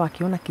 unajua sasa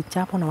wakiona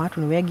kichapo na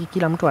watu ni wengi,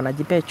 kila mtu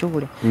anajipea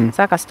shughuli.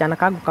 Sasa kasichana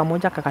kangu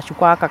kamoja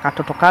kakachukua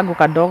katoto kangu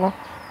kadogo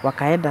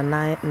wakaenda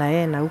na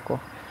yeye na huko.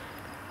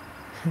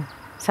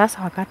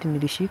 Sasa wakati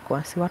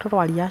nilishikwa, si watoto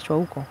waliachwa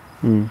huko.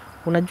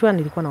 Unajua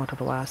nilikuwa na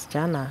watoto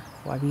wasichana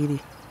 2.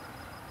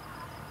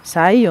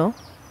 Saa hiyo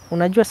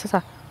unajua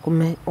sasa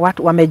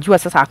watu wamejua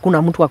sasa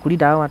hakuna mtu wa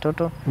kulinda hao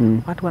watoto.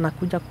 Watu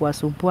wanakuja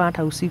kuwasumbua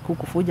hata usiku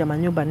kufuja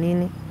manyumba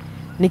nini.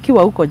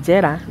 Nikiwa huko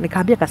jela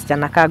nikaambia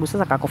kasichana kangu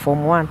sasa kako form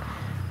 1,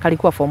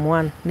 kalikuwa form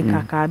 1,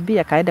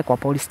 nikakaambia kaende kwa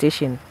police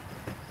station.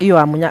 Hiyo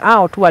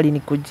hao tu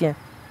walinikujia.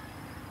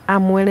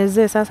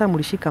 Amuelezee sasa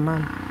mlishika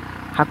mama.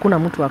 Hakuna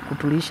mtu wa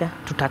kutulisha,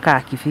 tutakaa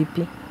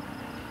kivipi?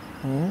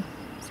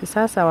 Si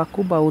sasa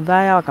wakubwa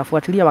udhaya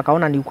wakafuatilia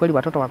wakaona ni ukweli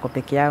watoto wako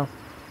peke yao.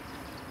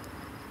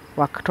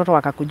 Watoto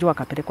wakakujua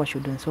wakapelekwa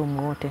children's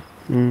home wote.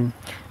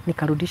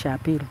 Nikarudisha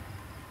appeal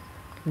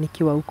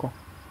nikiwa huko.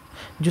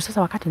 Juu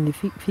sasa wakati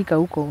nilifika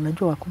huko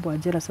unajua wakubwa wa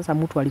jela sasa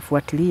mtu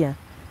alifuatilia.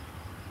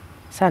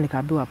 Sasa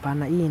nikaambiwa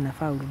hapana, hii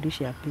inafaa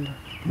urudishe appeal.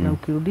 Na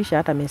ukirudisha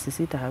hata miezi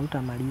 6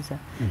 hautamaliza.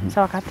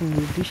 Sasa wakati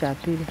nilirudisha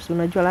appeal, si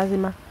unajua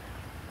lazima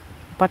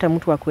upate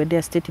mtu wa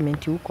kuendea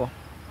statement huko.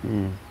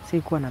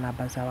 Sikuwa na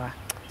namba za watu.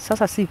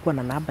 Sasa sikuwa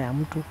na namba ya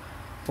mtu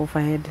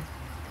overhead.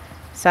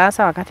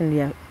 Sasa wakati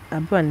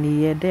niliambiwa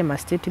niende ma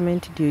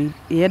statement ndio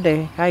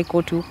iende high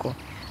court huko,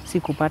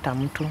 sikupata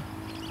mtu.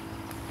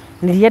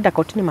 Nilienda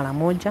kotini mara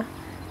moja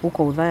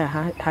huko Udhaya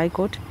high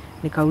court,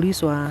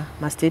 nikaulizwa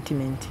ma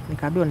statement,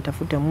 nikaambiwa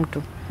nitafute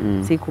mtu.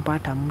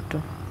 Sikupata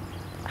mtu.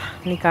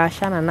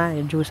 Nikaashana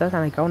naye juu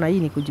sasa nikaona hii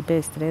ni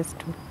kujipea stress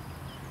tu.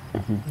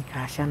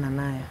 Nikaashana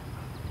naye.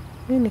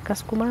 Mimi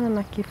nikasukumana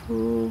na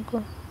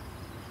kifugo.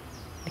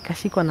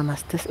 Nikashikwa na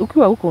stress.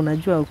 Ukiwa huko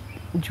unajua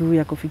juu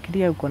ya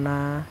kufikiria uko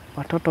na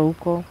watoto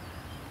huko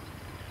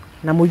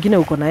na mwingine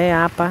uko na yeye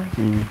hapa.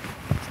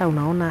 Sasa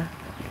unaona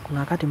kuna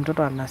wakati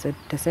mtoto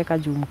anateseka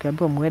juu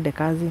mkiambiwa muende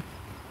kazi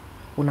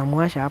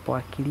unamwasha hapo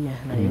akilia.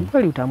 Na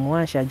kweli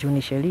utamwasha juu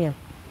ni sheria.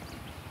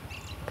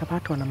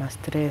 Nikapatwa na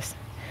stress.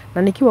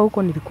 Na nikiwa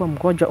huko nilikuwa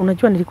mgonjwa.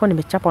 Unajua nilikuwa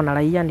nimechapwa na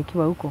raia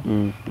nikiwa huko.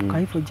 Kwa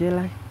hivyo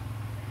jela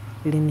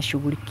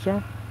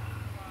ilinishughulikia.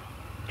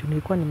 Juu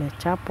nilikuwa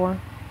nimechapwa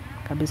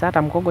kabisa,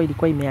 hata mgongo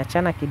ilikuwa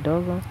imeachana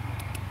kidogo.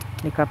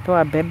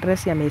 Nikapewa bed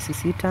rest ya miezi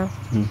 6.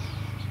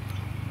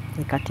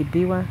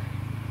 Nikatibiwa.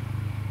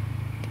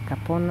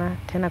 Nikapona,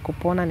 tena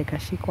kupona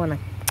nikashikwa na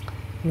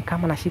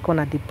kama nashikwa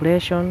na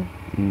depression.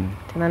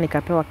 Tena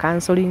nikapewa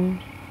counseling.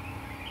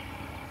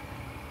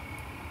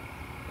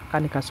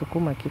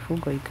 Nikasukuma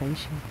kifugo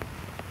ikaisha.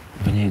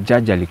 Venye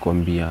judge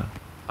alikwambia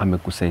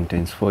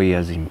amekusentence 4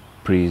 years in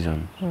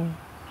prison.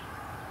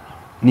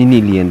 Nini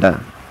ilienda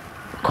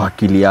kwa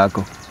akili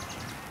yako?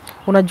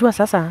 Unajua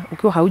sasa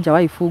ukiwa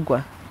haujawahi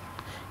fugwa.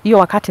 Hiyo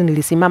wakati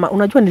nilisimama,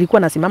 unajua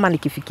nilikuwa nasimama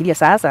nikifikiria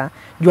sasa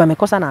juu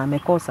amekosa na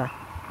amekosa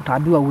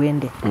utaambiwa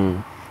uende.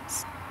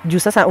 Juu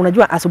sasa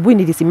unajua asubuhi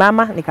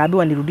nilisimama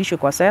nikaambiwa nirudishwe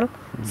kwa cell.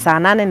 Saa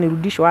 8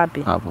 nirudishwe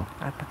wapi? Hapo.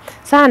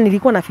 Sasa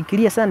nilikuwa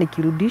nafikiria sasa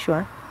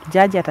nikirudishwa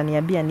jaji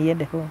ataniambia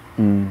niende huko.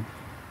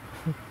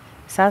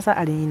 Sasa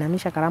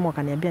aliinamisha kalamu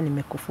akaniambia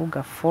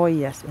nimekufuga 4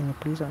 years in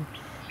prison.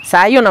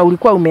 Saa hiyo na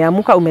ulikuwa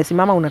umeamuka,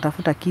 umesimama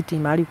unatafuta kiti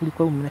mahali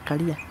kulikuwa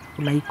umekalia,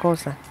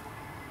 unaikosa.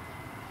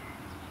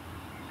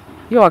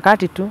 Hiyo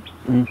wakati tu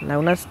na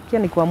unasikia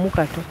ni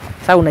kuamuka tu.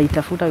 Sasa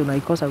unaitafuta,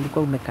 unaikosa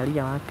ulikuwa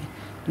umekalia wapi.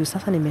 Juu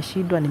sasa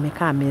nimeshindwa,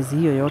 nimekaa miezi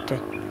hiyo yote.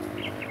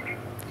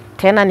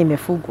 Tena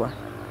nimefugwa.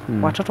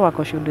 Watoto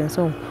wako shule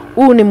home.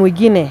 Huyu ni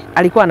mwingine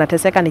alikuwa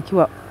anateseka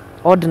nikiwa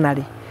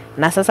ordinary.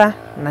 Na sasa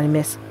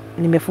na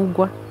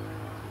nimefugwa.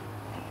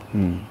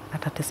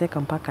 Atateseka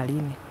mpaka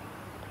lini?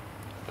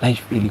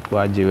 Life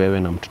ilikuwaje wewe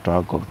na mtoto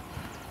wako?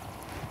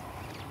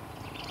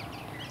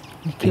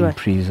 In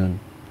prison.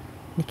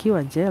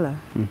 Nikiwa jela,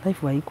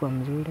 life haikuwa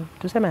mzuri.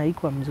 Tuseme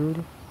haikuwa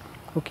mzuri.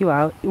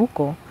 Ukiwa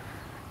huko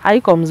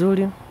haiko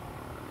mzuri.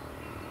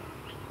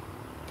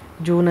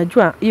 Juu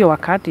unajua hiyo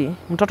wakati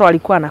mtoto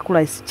alikuwa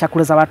anakula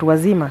chakula za watu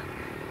wazima.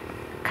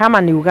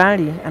 Kama ni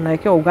ugali,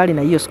 anawekewa ugali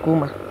na hiyo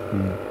sukuma.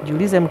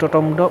 Jiulize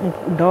mtoto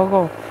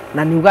mdogo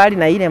na ni ugali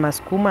na ile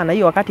masukuma, na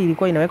hiyo wakati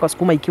ilikuwa inawekwa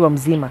sukuma ikiwa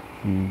mzima.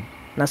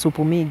 Na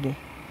supu mingi.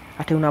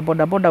 Ate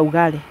unaboda boda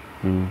ugali.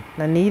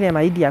 Na ni ile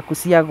mahindi ya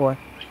kusiagwa.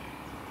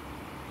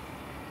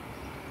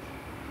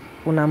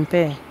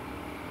 Unampe.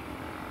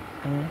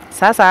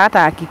 Sasa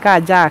hata akikaa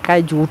njaa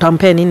akae juu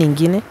utampe nini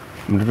nyingine?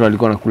 Mtoto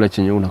alikuwa anakula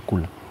chenye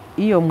unakula.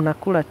 Hiyo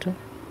mnakula tu.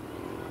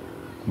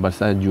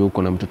 Basa juu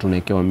uko na mtoto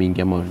unaekewa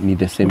mingi ama ni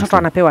the same? Mtoto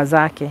anapewa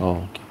zake. Oh,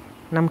 okay.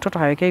 Na mtoto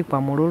hawekei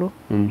kwa mululu.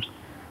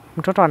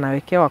 Mtoto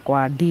anawekewa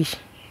kwa dish.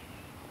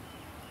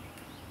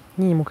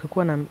 Nyinyi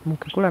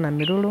mkikula na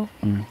mirulu,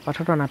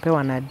 watoto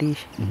wanapewa na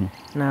dish.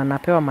 Na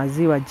anapewa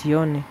maziwa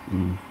jioni.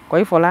 Kwa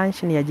hivyo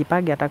lunch ni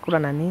ajipage atakula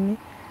na nini,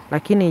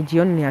 lakini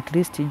jioni ni at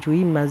least juu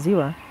hii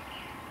maziwa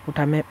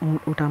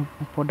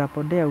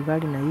utampodapodea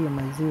ugali na hiyo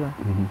maziwa.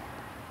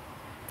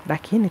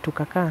 Lakini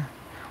tukakaa,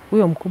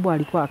 huyo mkubwa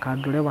alikuwa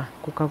akaondolewa,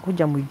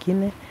 kukakuja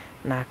mwingine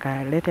na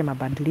akalete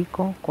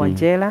mabadiliko kwa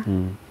jela.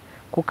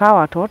 Kukawa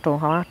watoto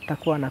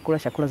hawatakuwa wanakula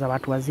chakula za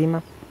watu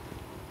wazima.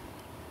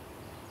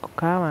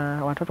 Kukawa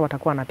watoto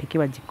watakuwa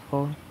wanapikiwa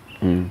jikoni.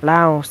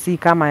 Lao si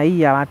kama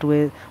hii ya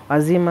watu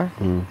wazima.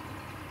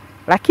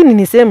 Lakini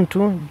ni same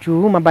tu,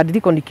 juu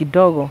mabadiliko ni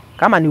kidogo.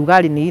 Kama ni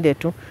ugali ni ile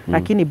tu,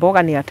 lakini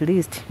boga ni at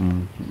least.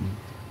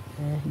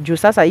 Juu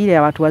sasa ile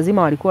ya watu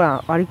wazima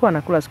walikuwa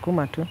wanakula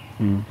sukuma tu.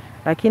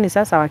 Lakini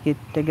sasa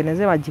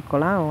wakitengenezewa jiko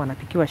lao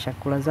wanapikiwa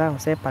chakula zao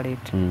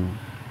separate.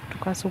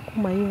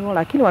 Tukasukuma hivyo,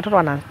 lakini watoto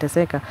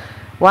wanateseka.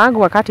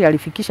 Wangu wakati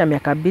alifikisha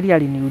miaka 2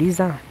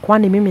 aliniuliza,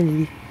 kwani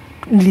mimi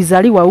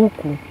nilizaliwa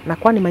huku na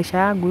kwani maisha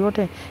yangu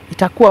yote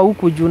itakuwa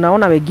huku? Juu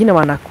naona wengine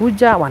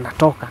wanakuja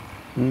wanatoka.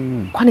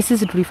 Kwani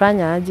sisi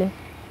tulifanya aje?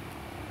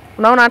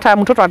 Unaona hata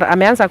mtoto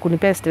ameanza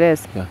kunipea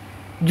stress.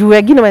 Juu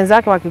wengine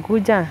wenzake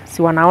wakikuja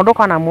si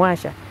wanaondoka na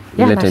muasha.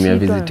 Ile time ya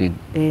visiting.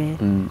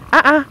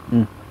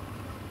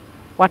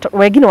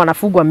 Wengine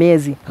wanafugwa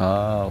miezi.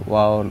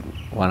 Wao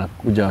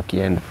wanakuja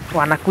wakienda.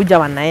 Wanakuja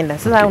wanaenda.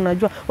 Sasa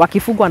unajua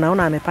wakifugwa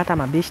naona amepata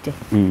mabishti.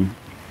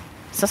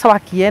 Sasa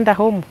wakienda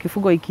home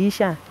kifugo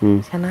ikiisha,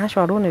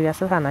 anaashwa rune ya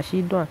sasa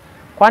anashindwa.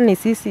 Kwani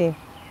sisi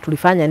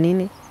tulifanya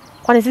nini?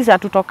 Kwani sisi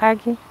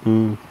hatutokaki?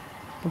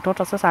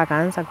 Mtoto sasa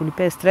akaanza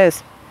kunipea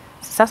stress.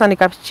 Sasa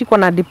nikashikwa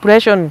na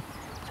depression.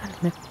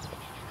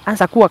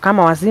 Anza kuwa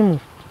kama wazimu.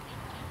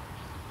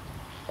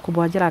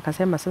 Mkubwa jela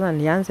akasema sasa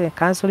nianze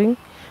counseling.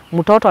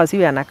 Mtoto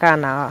asiwe anakaa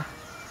na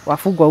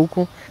wafugwa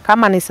huku.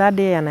 Kama ni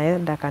Sunday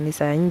anaenda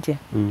kanisa nje.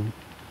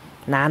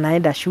 Na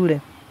anaenda shule.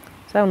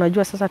 Sasa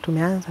unajua sasa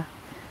tumeanza.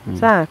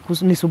 Sasa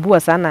kunisubua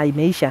sana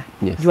imeisha.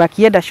 Juu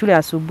akienda shule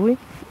asubuhi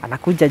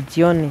anakuja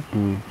jioni.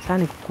 Sasa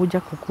ni kukuja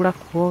kukula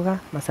kuoga,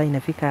 masaa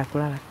inafika ya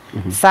kulala.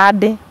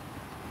 Sunday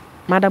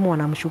madamu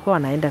wanamchukua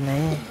wanaenda na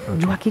yeye.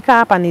 Juu akikaa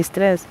hapa ni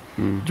stress.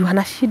 Juu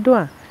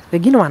anashindwa.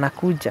 Wengine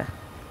wanakuja,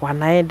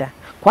 wanaenda.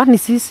 Kwani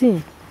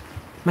sisi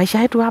maisha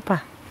yetu hapa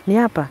ni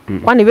hapa.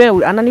 Kwani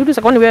wewe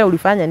ananiuliza kwani wewe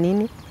ulifanya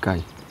nini?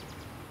 Kai.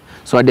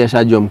 So hadi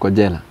ashajua mko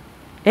jela.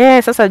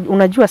 Sasa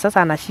unajua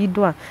sasa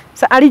anashindwa.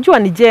 Sasa alijua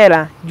ni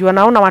jela, juu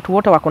anaona watu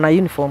wote wako na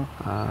uniform.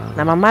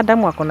 Na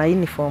mamadamu wako na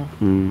uniform.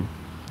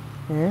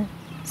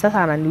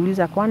 Sasa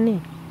ananiuliza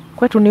kwani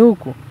kwetu ni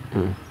huku.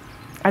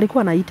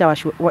 Alikuwa anaita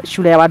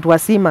shule ya watu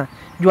wazima,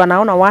 juu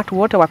anaona watu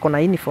wote wako na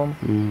uniform.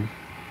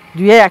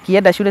 Juu yeye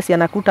akienda shule si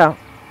anakuta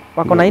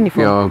wako na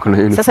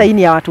uniform. Sasa hii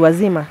ni ya watu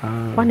wazima.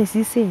 Kwani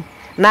sisi?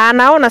 Na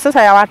anaona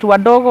sasa ya watu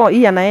wadogo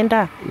hii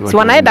anaenda. Si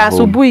wanaenda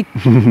asubuhi.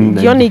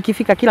 Jioni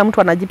ikifika kila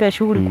mtu anajipea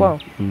shughuli kwao.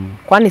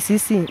 Kwani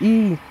sisi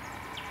hii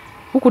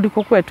huku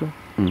ndiko kwetu.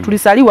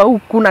 Tulisaliwa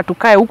huku na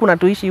tukae huku na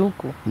tuishi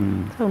huku.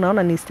 Sasa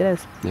unaona ni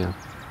stress.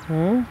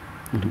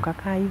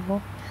 Tukakaa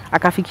hivyo.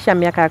 Akafikisha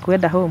miaka ya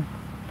kuenda home.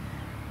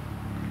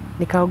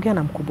 Nikaongea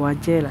na mkubwa wa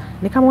jela.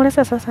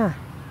 Nikamueleza sasa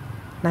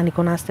na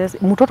niko na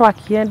stress. Mtoto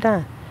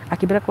akienda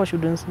akipeleka kwa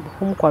students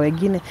home kwa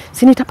wengine,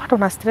 si nitapatwa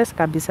na stress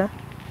kabisa.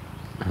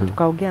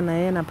 Tukaongea na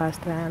yeye na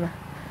pastor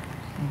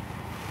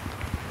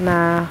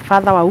na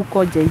father wa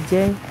huko JJ.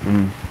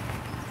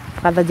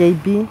 Father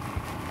JB.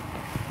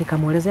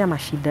 Nikamuelezea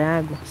mashida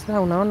yangu.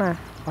 Sasa unaona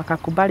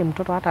wakakubali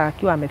mtoto hata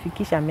akiwa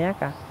amefikisha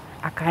miaka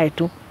akae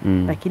tu.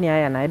 Lakini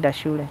haya anaenda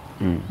shule.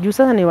 Juu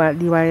sasa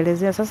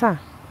niwaelezea sasa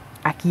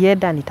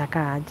akienda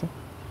nitakaa aje.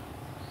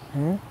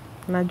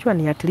 Najua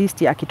ni at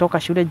least akitoka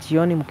shule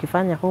jioni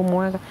mkifanya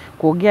homework,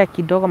 kuongea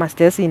kidogo ma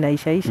stress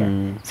inaishaisha.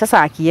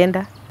 Sasa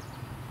akienda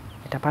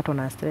nitapatwa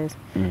na stress.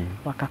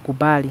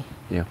 Wakakubali.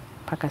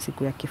 Paka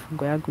siku ya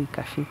kifungo yangu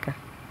ikafika.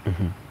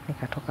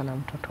 Nikatoka na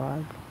mtoto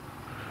wangu.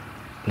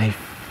 Life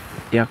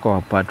yako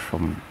apart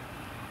from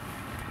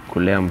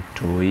kulea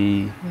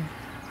mtoi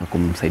na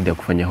kumsaidia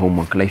kufanya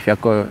homework, life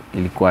yako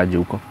ilikuwaje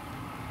huko?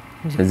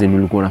 Sasa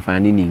ulikuwa unafanya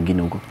nini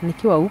ingine huko?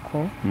 Nikiwa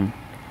huko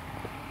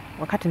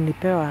wakati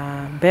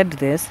nilipewa bed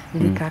rest,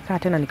 nikakaa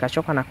tena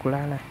nikachoka na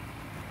kulala.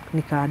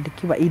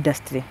 Nikaandikiwa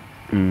industry.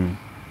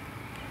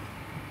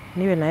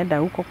 Niwe naenda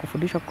huko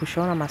kufundishwa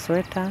kushona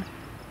masweta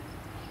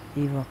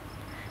hivyo.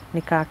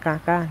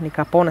 Nikakaa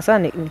nikapona. Sasa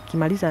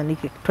nikimaliza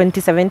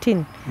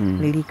 2017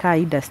 nilikaa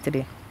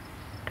industry.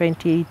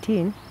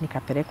 2018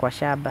 nikapelekwa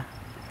shamba.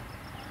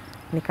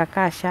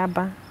 Nikakaa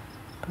shamba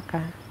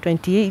mpaka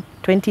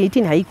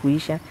 2018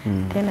 haikuisha.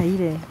 Tena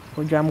ile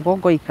ugonjwa wa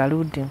mgongo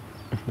ikarudi.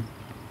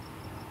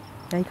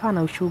 Na ikawa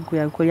na ushugu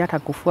ya kweli, hata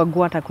kufua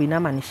nguo hata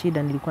kuinama ni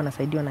shida, nilikuwa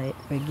nasaidiwa na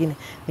wengine.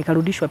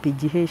 Nikarudishwa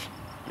PGH.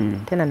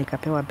 Tena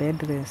nikapewa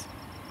bed rest.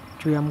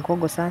 Juu ya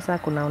mgongo sasa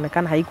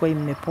kunaonekana haikuwa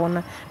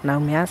imepona na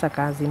umeanza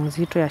kazi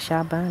mzito ya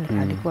shamba,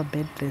 nikaandikwa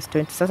bed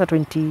rest. Sasa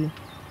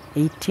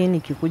 2018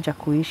 ikikuja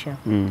kuisha.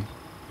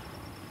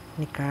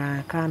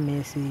 Nikakaa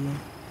miezi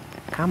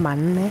kama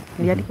 4,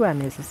 niliandikwa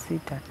miezi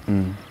 6.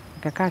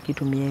 Nikakaa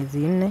kitu miezi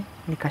 4,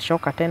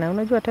 nikashoka tena.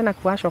 Unajua tena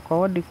kuwashwa kwa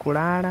wodi,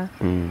 kulala,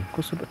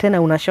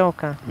 tena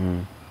unashoka.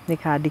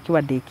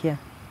 Nikaandikiwa daycare.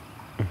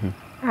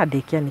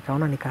 Daycare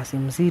nikaona ni kazi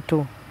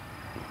mzito.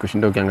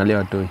 Kushinda ukiangalia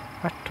watoi.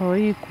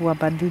 Watoi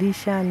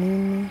kuwabadilisha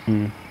nini?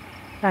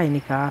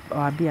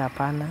 Nikawaambia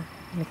hapana.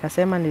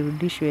 Nikasema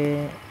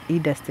nirudishwe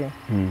industry.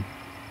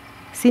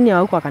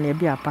 Senior huko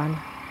akaniambia hapana.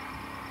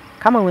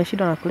 Kama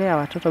umeshindwa na kulea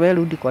watoto, wewe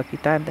rudi kwa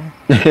kitanda.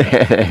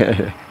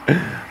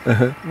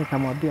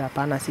 Nikamwambia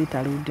hapana,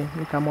 sitarudi.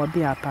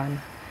 Nikamwambia hapana.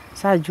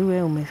 Sasa juu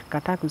wewe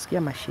umekataa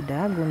kusikia mashida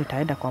yangu,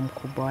 nitaenda kwa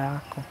mkubwa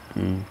wako.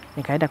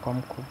 Nikaenda kwa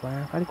mkubwa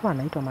wako. Alikuwa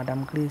anaitwa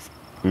Madam Grace.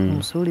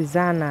 Mzuri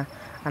sana,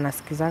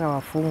 anasikizaga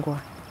wafungwa.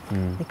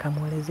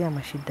 Nikamuelezea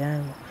mashida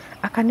yangu.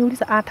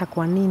 Akaniuliza hata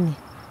kwa nini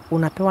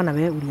unapewa na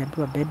wewe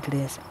uliambiwa bed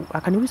rest.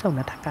 Akaniuliza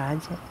unataka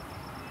aje?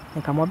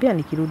 Nikamwambia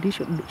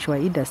nikirudishwa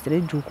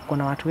industry juu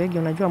kuna watu wengi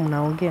unajua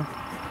mnaongea.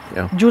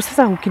 Juu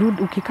sasa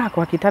ukikaa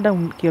kwa kitanda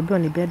ukiambiwa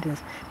ni bed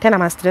rest, tena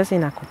ma stress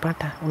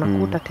inakupata.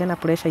 Unakuta tena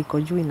pressure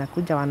iko juu,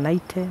 inakuja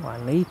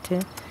wanaite,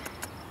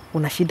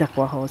 una shida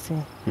kwa hosi.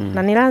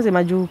 Na ni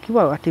lazima juu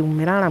ukiwa ati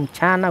umelala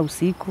mchana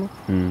usiku.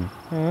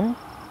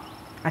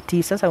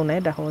 Ati sasa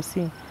unaenda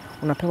hosi,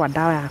 unapewa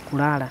dawa ya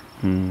kulala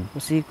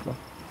usiku.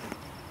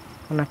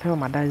 Unapewa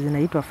madawa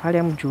zinaitwa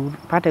Valium juu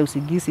pate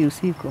usigisi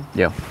usiku.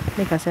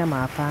 Nikasema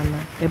hapana.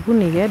 Hebu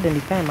niende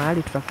nikae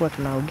mahali tutakuwa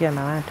tunaongea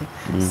na watu.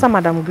 Sasa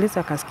Madam Grace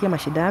akasikia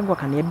mashida yangu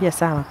akaniambia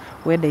sawa,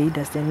 uende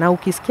industry. Na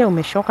ukisikia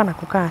umeshoka na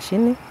kukaa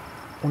chini,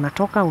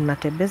 unatoka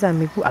unatembeza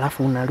miguu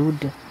alafu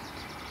unarudi.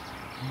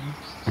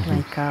 Na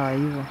ikawa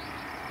hivyo.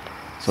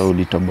 So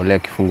ulitobolea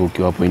kifungo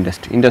ukiwa hapo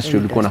industry. Industry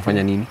ulikuwa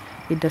unafanya nini?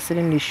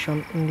 Industry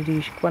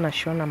nilikuwa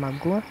nashona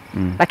maguo,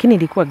 lakini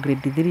ilikuwa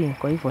grade 3,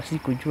 kwa hivyo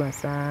sikujua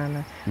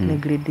sana. Ni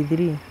grade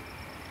 3.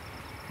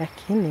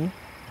 Lakini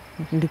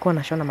nilikuwa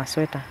nashona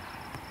masweta.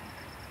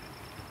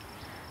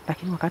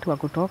 Lakini wakati wa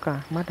kutoka,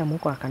 madam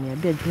huko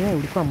akaniambia, "Je,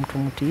 ulikuwa mtu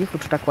mtiifu,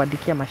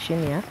 tutakuandikia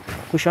mashine ya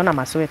kushona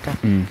masweta."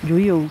 Juu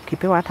hiyo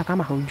ukipewa hata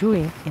kama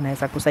hujui,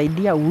 inaweza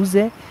kusaidia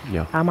uuze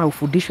ama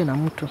ufundishwe na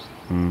mtu.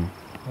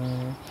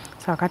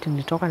 Sasa wakati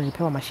nilitoka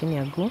nilipewa mashine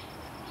ya nguo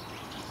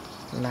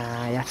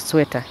na ya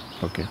sweta.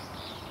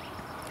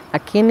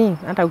 Lakini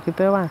hata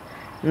ukipewa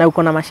na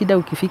uko na mashida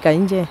ukifika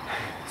nje,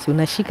 si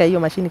unashika hiyo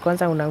mashini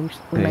kwanza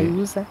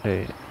unaiuza.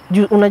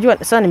 Unajua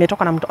sasa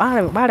nimetoka na mtu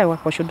wale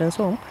wako children's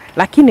home,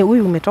 lakini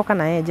huyu umetoka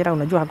na yeye jera,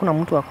 unajua hakuna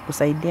mtu wa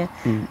kukusaidia.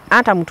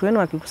 Hata mtu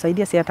wenu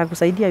akikusaidia si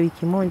atakusaidia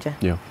wiki moja.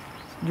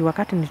 Juu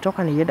wakati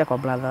nilitoka nilienda kwa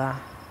brother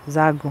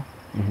zangu.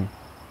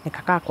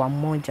 Nikakaa kwa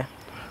mmoja.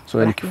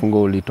 So ile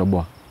kifungo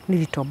ulitoboa?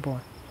 Nilitoboa.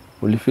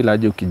 Ulifeel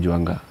aje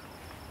ukijuanga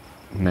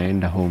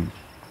naenda home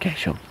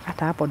kesho?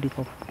 Hata hapo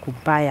ndipo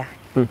kubaya.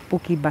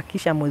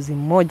 Ukibakisha mwezi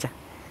mmoja,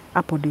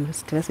 hapo ndio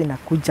stress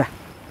inakuja.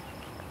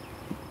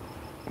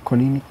 Kwa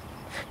nini?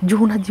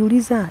 Juu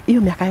unajiuliza,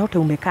 hiyo miaka yote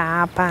umekaa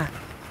hapa,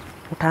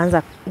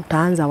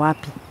 utaanza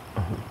wapi?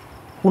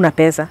 Una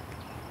pesa.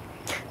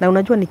 Na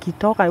unajua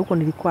nikitoka huko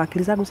nilikuwa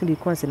akili zangu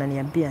zilikuwa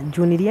zinaniambia,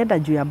 juu nilienda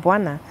juu ya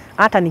Bwana,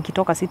 hata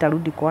nikitoka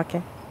sitarudi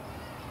kwake.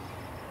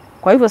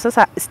 Kwa hivyo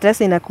sasa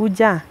stress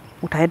inakuja,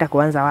 utaenda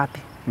kuanza wapi?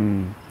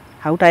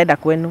 Hautaenda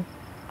kwenu.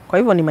 Kwa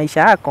hivyo ni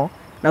maisha yako,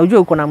 na ujue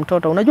uko na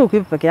mtoto. Unajua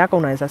ukiwa peke yako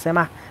unaweza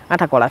sema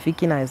hata kwa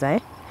rafiki naweza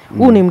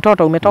huu ni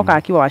mtoto umetoka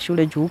akiwa wa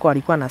shule juu huko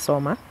alikuwa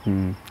anasoma.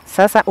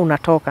 Sasa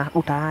unatoka,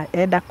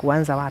 utaenda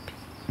kuanza wapi?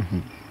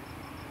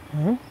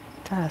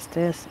 Sasa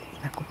stress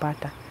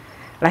inakupata.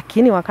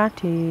 Lakini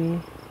wakati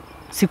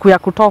siku ya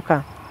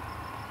kutoka,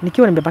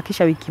 nikiwa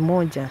nimebakisha wiki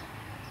moja,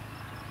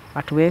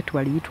 watu wetu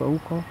waliitwa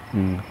huko.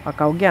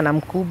 Wakaongea na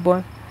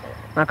mkubwa.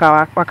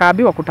 Na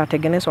wakaambiwa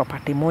kutatengenezwa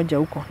pati moja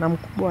huko, na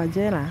mkubwa wa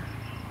jela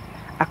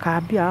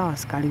akaambia hao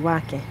askari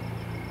wake,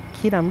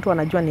 kila mtu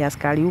anajua ni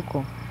askari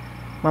huko,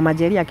 mama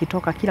Jerry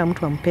akitoka kila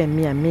mtu ampe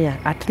 100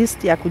 at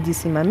least ya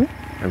kujisimamia.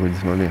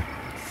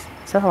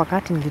 Sasa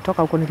wakati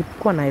nilitoka huko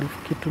nilikuwa na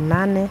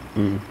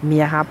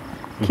 8,100 hapo.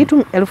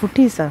 Kitu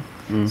 9,000.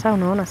 Sasa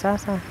unaona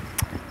sasa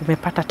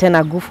umepata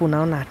tena nguvu,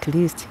 unaona at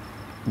least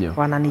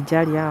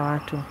wananijali hao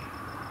watu.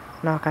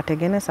 Na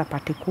wakatengeneza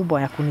pati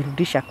kubwa ya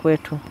kunirudisha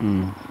kwetu.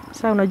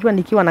 Sasa unajua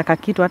nikiwa na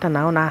kakitu hata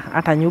naona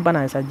hata nyumba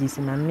naweza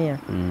jisimamia.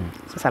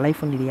 Sasa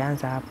life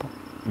nilianza hapo.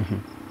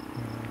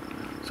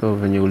 So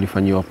venye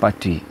ulifanyiwa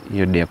pati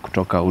hiyo day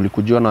kutoka,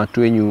 ulikujua na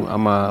watu wenyu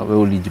ama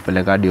wewe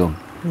ulijipeleka hadi home?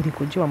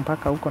 Nilikujua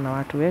mpaka huko na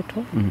watu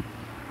wetu.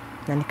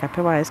 Na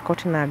nikapewa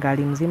escort na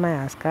gari mzima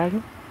ya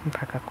askari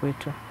mpaka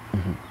kwetu.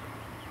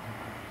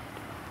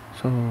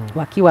 So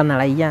wakiwa na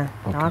raia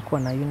na wako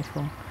na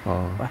uniform.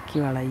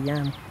 Wakiwa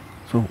raia.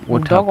 So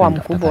what mdogo wa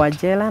mkubwa wa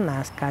jela na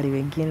askari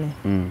wengine.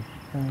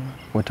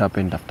 What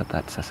happened after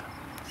that sasa?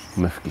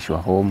 Umefikishwa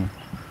home,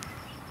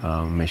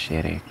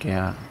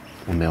 umesherehekea,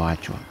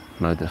 umewachwa.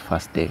 Now the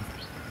first day.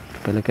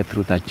 Tupeleke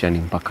through that journey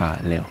mpaka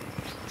leo.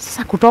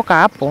 Sasa kutoka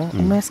hapo,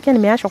 umesikia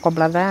nimeachwa kwa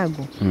brother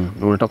yangu.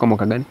 Unatoka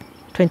mwaka gani?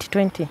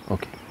 2020.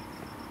 Okay.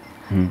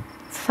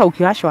 Sasa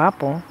ukiachwa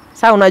hapo,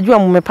 sasa unajua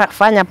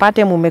mmefanya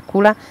pate,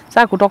 mmekula.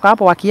 Sasa kutoka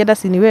hapo wakienda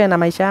si ni wewe na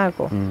maisha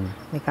yako.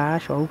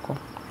 Nikaachwa huko.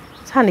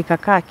 Sasa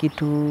nikakaa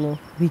kitu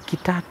wiki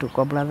 3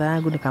 kwa brother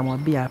yangu,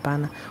 nikamwambia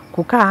hapana.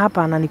 Kukaa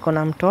hapa na niko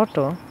na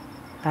mtoto,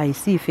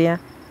 si fair.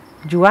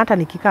 Juu hata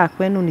nikikaa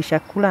kwenu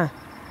nishakula,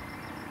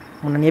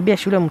 mnaniambia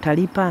shule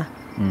mtalipa.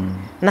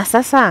 Na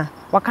sasa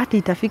wakati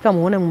itafika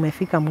muone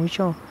mmefika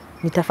mwisho,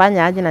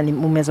 nitafanya aje na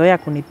mmezoea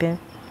kunipe.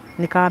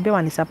 Nikawaambia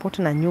wanisupport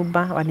na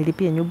nyumba,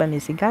 wanilipie nyumba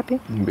miezi ngapi?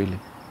 2.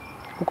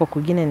 Huko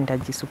kwingine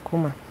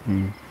nitajisukuma.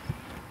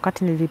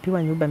 Wakati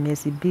nilipiwa nyumba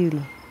miezi 2,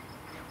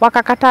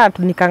 wakakataa,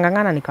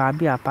 nikangangana,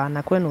 nikawaambia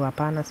hapana, kwenu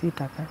hapana,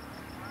 sitaka.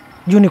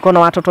 Juu niko na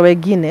watoto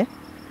wengine.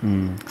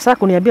 Sasa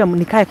kuniambia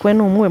nikae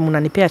kwenu muwe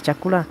mnanipea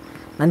chakula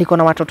na niko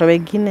na watoto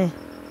wengine,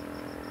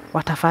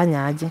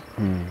 watafanya aje?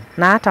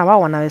 Na hata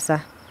wao wanaweza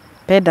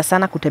penda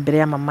sana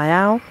kutembelea mama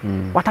yao.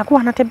 Watakuwa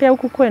wanatembea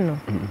huku kwenu.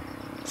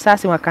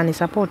 Sasa wakani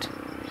support.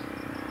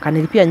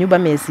 Kanilipia nyumba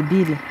miezi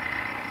 2.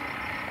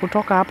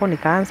 Kutoka hapo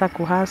nikaanza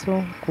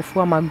kuhaso,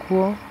 kufua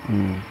maguo.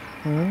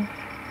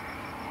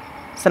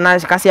 Sana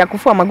kasi ya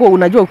kufua maguo,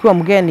 unajua ukiwa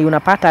mgeni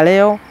unapata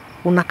leo,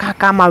 unakaa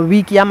kama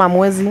wiki ama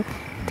mwezi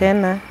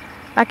tena.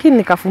 Lakini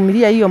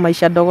nikavumilia hiyo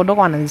maisha dogo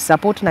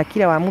wananisupport na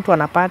kile wa mtu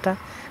anapata.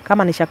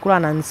 Kama ni chakula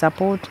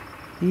ananisupport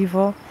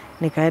hivyo,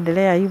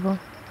 nikaendelea hivyo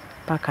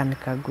mpaka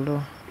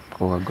nikagrow.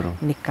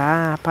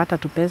 Nikapata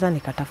tu pesa,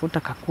 nikatafuta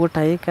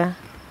kakuota eka.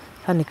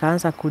 Sasa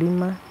nikaanza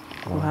kulima,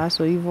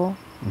 kuhaso hivyo.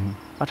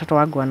 Watoto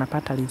wangu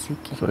wanapata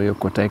riziki. So hiyo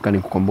kuota eka ni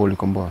kukomboa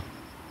ulikomboa?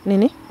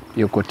 Nini?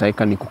 Hiyo kuota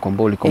eka ni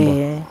kukomboa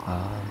ulikomboa?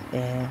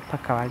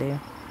 Mpaka wa leo.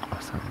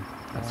 Awesome.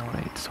 That's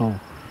great. So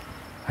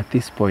at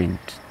this point,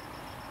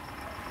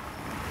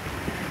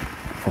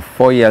 for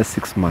 4 years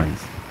 6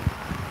 months,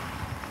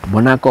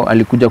 mwanako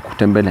alikuja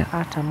kutembelea?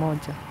 Hata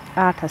moja.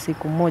 Hata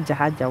siku moja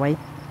hajawahi.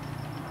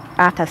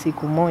 Hata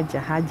siku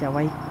moja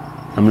hajawahi.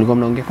 Na mlikuwa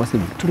mnaongea kwa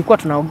simu? Tulikuwa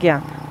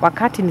tunaongea.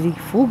 Wakati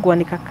nilifugwa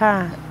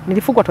nikakaa,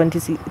 nilifugwa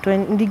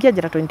niliingia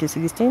jela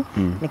 2016,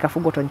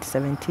 nikafugwa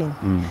 2017.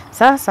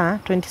 Sasa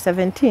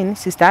 2017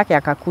 sister yake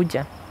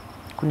akakuja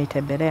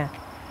kunitembelea.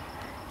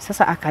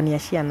 Sasa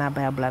akaniashia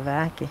namba ya brother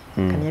yake.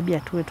 Akaniambia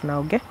tuwe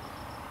tunaongea.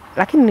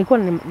 Lakini nilikuwa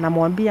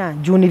namwambia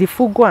juu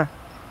nilifugwa.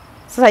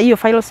 Sasa hiyo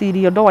files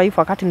iliondoa hivyo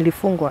wakati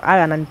nilifungwa.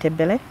 Ayo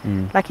ananitembelea.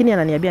 Lakini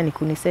ananiambia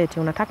nikuniseti,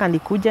 unataka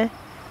nikuje,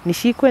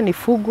 nishikwe,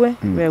 nifugwe,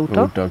 wewe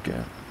utoke.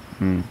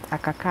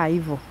 Akakaa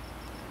hivyo.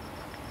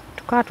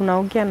 Tukawa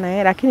tunaongea na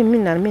yeye, lakini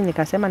mimi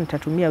nikasema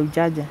nitatumia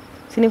ujaja.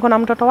 Si niko na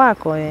mtoto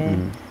wako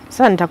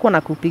Sasa nitakuwa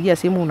nakupigia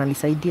simu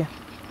unanisaidia.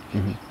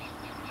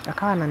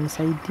 Akawa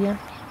ananisaidia.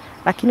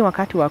 Lakini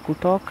wakati wa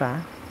kutoka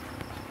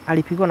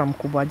alipigwa na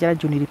mkubwa wa jela,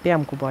 juu nilipea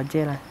mkubwa wa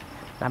jela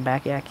namba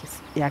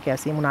yake ya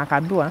simu, na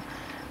akaambiwa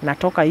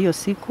natoka hiyo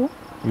siku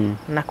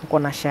na kuko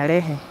na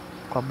sherehe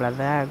kwa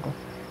brother yangu,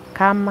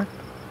 kama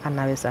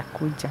anaweza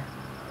kuja.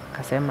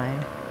 Akasema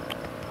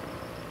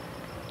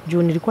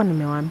juu nilikuwa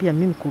nimewaambia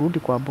mimi kurudi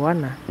kwa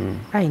bwana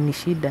ni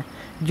shida.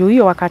 Juu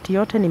hiyo wakati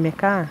yote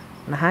nimekaa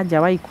na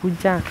hajawahi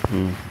kuja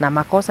na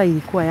makosa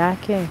ilikuwa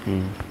yake.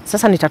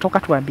 Sasa nitatoka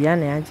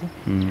tuambiane aje?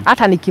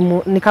 Hata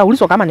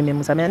nikaulizwa kama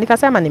nimemsamea,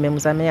 nikasema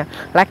nimemsamea,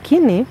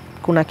 lakini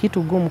kuna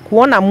kitu gumu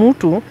kuona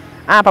mtu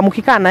hapa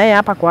mkikaa na yeye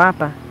hapa kwa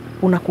hapa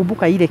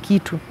unakumbuka ile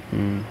kitu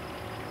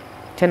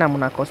tena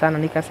mnakosana.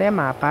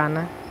 Nikasema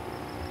hapana,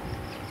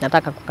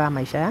 nataka kukaa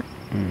maisha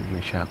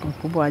yako.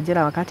 Mkubwa wa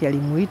jela wakati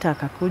alimuita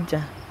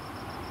akakuja,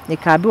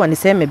 nikaambiwa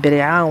niseme mbele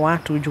ya hao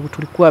watu juu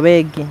tulikuwa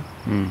wengi.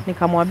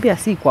 Nikamwambia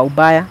si kwa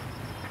ubaya,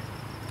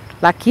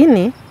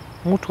 lakini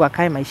mtu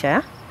akae maisha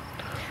ya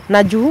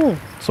na juu.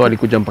 So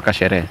alikuja mpaka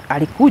sherehe?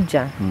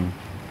 Alikuja.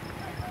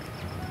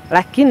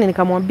 Lakini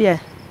nikamwambia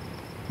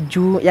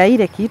juu ya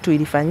ile kitu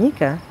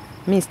ilifanyika,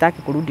 mimi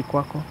sitaki kurudi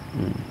kwako.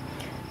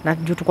 Na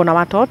juu tuko na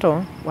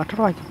watoto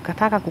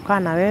wakitaka kukaa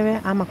na wewe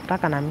ama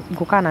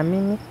kukaa na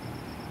mimi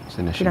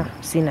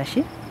sina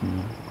shida.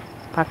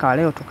 Paka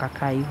waleo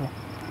tukakaa hivyo.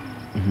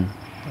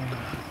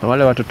 Na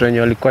wale watoto wenye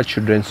walikuwa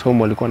children's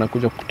home walikuwa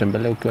wanakuja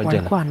kutembelea ukiwa jela?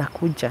 Walikuwa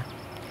wanakuja.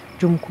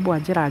 Juu mkubwa wa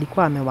jela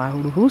alikuwa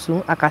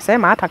amewaruhusu,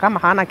 akasema hata kama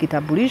hana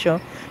kitambulisho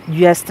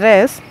juu ya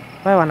stress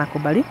wao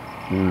wanakubali.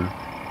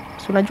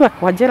 So unajua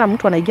kwa jela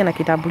mtu anaingia na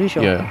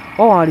kitambulisho.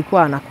 Wao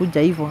walikuwa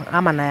wanakuja hivyo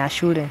ama na ya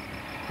shule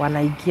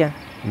wanaingia.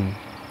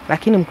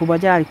 Lakini mkubwa wa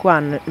jela alikuwa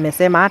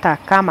amesema hata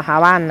kama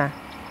hawana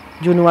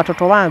juu ni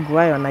watoto wangu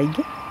wao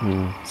wanaingia.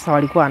 Sasa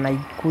walikuwa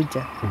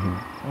wanaikuja.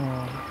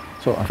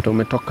 So after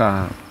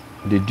umetoka,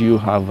 did you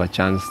have a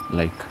chance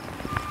like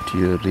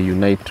to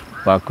reunite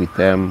back with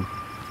them,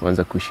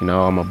 kuanza kuishi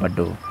nao ama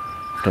bado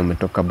after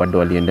umetoka bado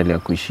waliendelea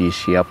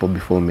kuishi hapo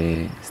before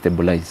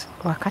umestabilize?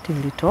 Wakati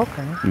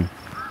nilitoka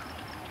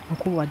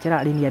mkuu wa jela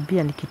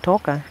aliniambia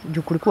nikitoka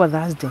juu kulikuwa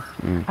Thursday.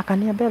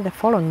 Akaniambia the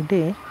following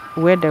day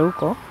uende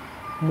huko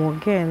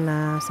muongee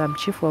na sub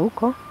chief wa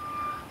huko,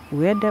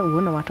 uende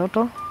uone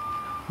watoto,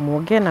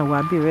 muongee na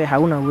uambie wewe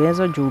hauna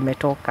uwezo juu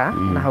umetoka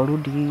na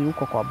haurudi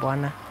huko kwa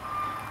bwana.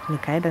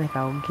 Nikaenda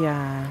nikaongea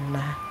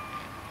na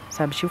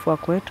sub chief wa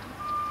kwetu,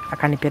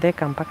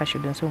 akanipeleka mpaka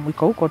shule nso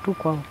iko huko tu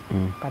kwao,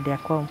 baada ya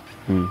kwao.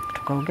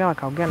 Tukaongea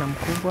wakaongea na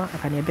mkubwa,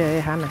 akaniambia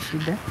yeye hana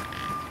shida.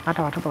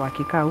 Hata watoto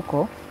wakikaa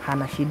huko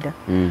hana shida.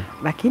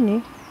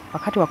 Lakini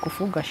wakati wa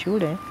kufunga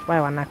shule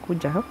wao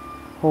wanakuja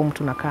home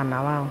tunakaa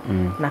na wao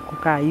na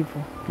kukaa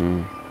hivyo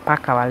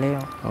mpaka wa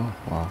leo.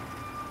 Wow.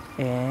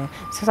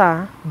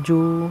 Sasa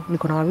juu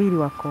niko na wawili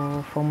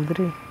wako form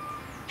 3.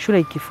 Shule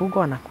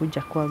ikifungwa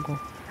wanakuja kwangu.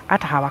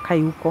 Hata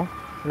hawakai huko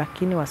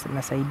lakini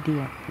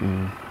wanasaidiwa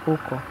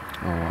huko.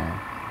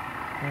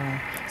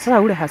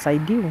 Sasa ule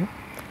hasaidiwi.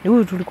 Ni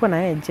huyu tulikuwa na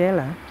yeye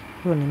jela,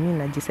 huyo ni mimi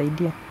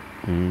najisaidia.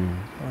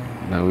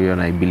 Na huyo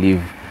na I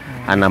believe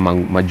ana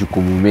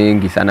majukumu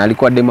mengi sana.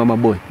 Alikuwa dema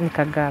maboy? Ni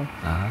kagala.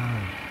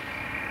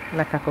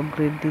 Na kako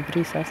grade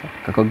 3 sasa.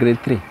 Kako grade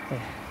 3?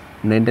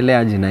 Unaendelea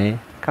aje na yeye?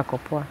 Kako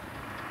poa.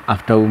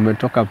 After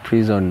umetoka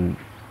prison,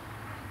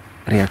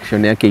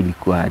 reaction yake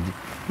ilikuwa aje?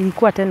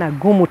 Ilikuwa tena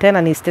gumu,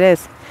 tena ni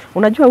stress.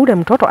 Unajua ule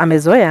mtoto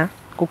amezoea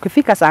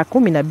kukifika saa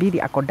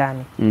 12 ako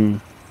ndani.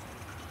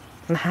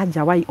 Na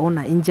hajawahi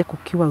ona nje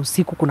kukiwa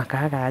usiku kuna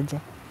kaaga aje.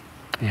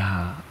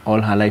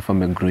 All her life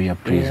amegrow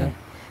up prison.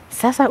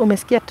 Sasa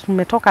umesikia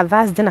tumetoka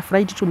Thursday na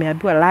Friday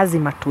tumeambiwa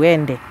lazima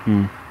tuende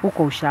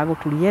huko ushago.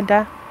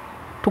 Tulienda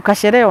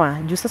tukasherewa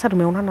juu sasa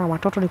tumeonana na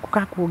watoto ni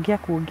kukaa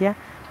kuongea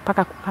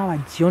mpaka kukawa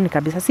jioni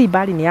kabisa. Si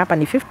bali ni hapa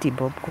ni 50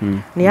 bob.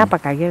 Ni hapa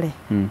Kagere.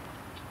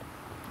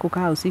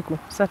 Kukaa usiku.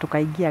 Sasa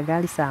tukaingia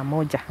gari saa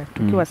 1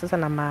 tukiwa sasa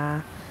na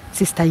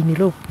sister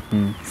in-law.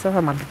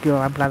 Sasa mabigio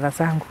wa brother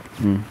zangu.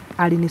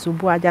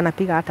 Alinisumbua aje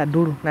anapiga hata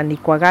duru na ni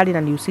kwa gari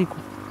na ni usiku.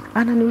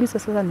 Ananiuliza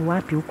sasa ni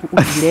wapi huku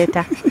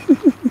ukileta?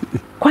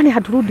 Kwani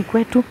haturudi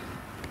kwetu?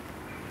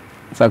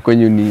 Sasa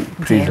kwenyu ni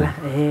prison.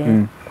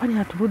 Kwani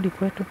haturudi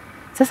kwetu?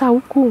 Sasa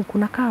huku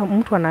kunakaa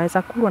mtu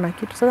anaweza kulwa na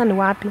kitu. Sasa ni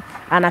wapi?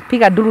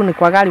 Anapiga duru ni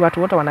kwa gari,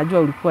 watu wote wanajua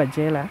ulikuwa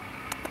jela.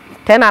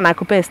 Tena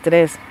anakupea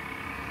stress.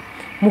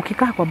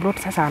 Mkikaa kwa block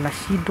sasa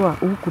anashindwa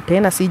huku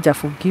tena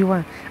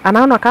sijafungiwa.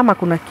 Anaona kama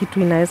kuna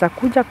kitu inaweza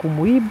kuja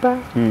kumuiba.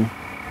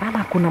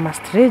 Ama kuna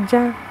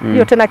mastreja.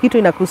 Hiyo tena kitu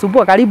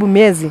inakusumbua karibu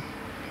miezi.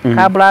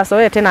 Kabla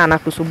soe tena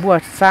anakusumbua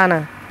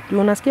sana.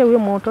 Unasikia huyo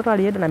mtoto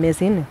alienda na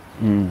miezi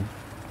 4.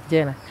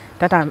 Jela.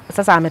 Tata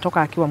sasa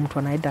ametoka akiwa mtu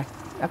anaenda.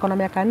 Ako na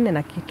miaka 4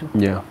 na kitu.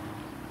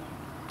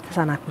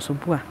 Sasa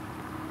anakusumbua.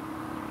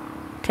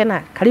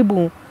 Tena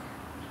karibu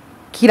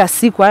kila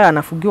siku hayo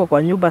anafungiwa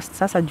kwa nyumba.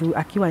 Sasa juu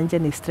akiwa nje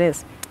ni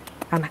stress.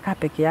 Anakaa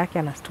peke yake,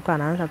 anastuka,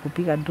 anaanza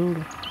kupiga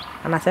duru.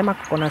 Anasema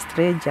kuko na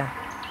stranger.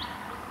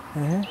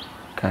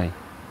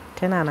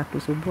 Tena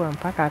anakusumbua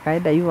mpaka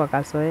akaenda hivyo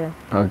akasoea.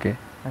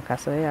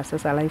 Akasoea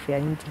sasa life ya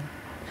nje.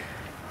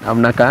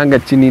 Mnakaanga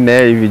chini na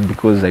yeye hivi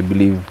because I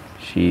believe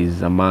she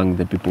is among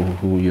the people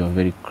who you are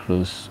very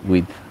close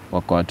with,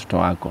 wako watoto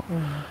wako.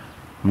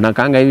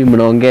 Mnakaanga hivi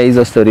mnaongea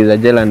hizo stories za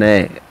jela na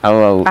yeye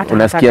au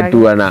unasikia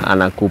tu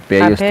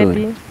anakupea hiyo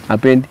story?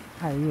 Hapendi?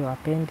 Hiyo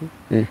hapendi.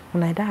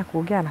 Unaenda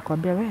kuongea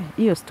anakuambia wewe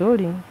hiyo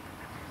story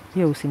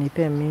hiyo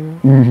usinipe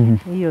mimi.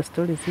 Hiyo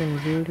story si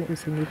nzuri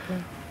usinipe.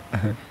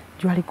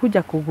 Juu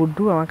alikuja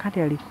kugundua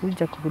wakati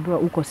alikuja kugundua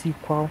uko si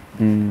kwao.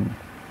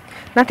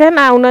 Na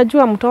tena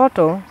unajua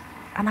mtoto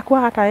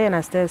anakuwa hata yeye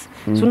na stress.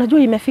 So unajua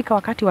imefika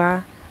wakati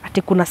wa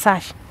ati kuna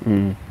sash.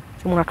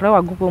 Si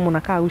mnatolewa Google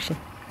mnakaa ushi.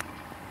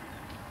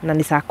 Na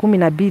ni saa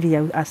 12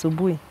 ya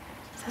asubuhi.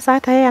 Sasa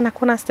hata yeye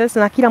anakuwa na stress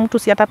na kila mtu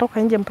si atatoka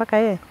nje mpaka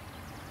yeye.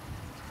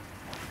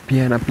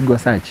 Pia anapigwa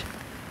search.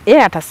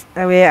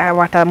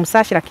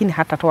 Watamsashi lakini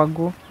hatatoa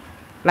nguo.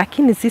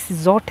 Lakini sisi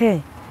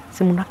zote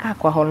si mnakaa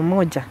kwa hall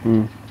moja.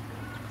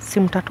 Si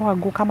mtatoa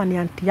nguo kama ni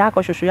aunti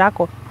yako, shosho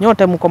yako,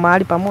 nyote mko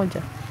mahali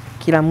pamoja.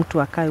 Kila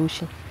mtu akae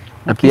ushi.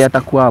 Na pia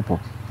atakuwa hapo.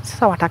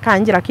 Sasa watakaa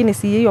nje lakini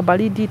si hiyo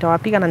baridi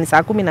itawapiga na ni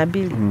saa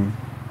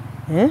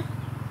 12.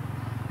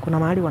 Kuna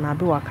mahali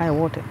wanaambiwa wakae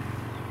wote.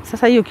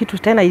 Sasa hiyo kitu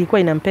tena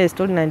ilikuwa inampea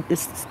story na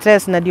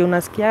stress, na ndio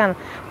unasikia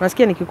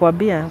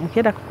nikikwambia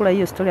mkienda kukula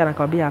hiyo story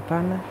anakwambia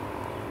hapana.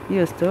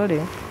 Hiyo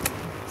story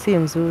si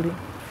nzuri.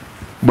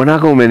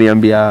 Bwanako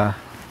umeniambia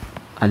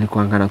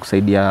alikuwa angana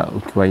kusaidia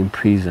ukiwa in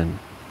prison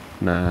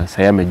na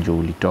sasa amejua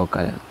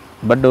ulitoka.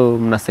 Bado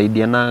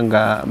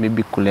mnasaidiananga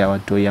maybe kulea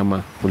watu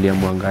ama kulia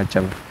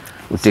mwangacha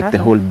take the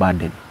whole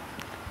burden?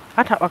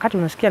 Hata wakati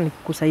unasikia ni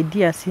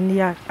kusaidia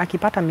sinia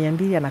akipata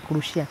 200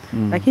 anakurushia.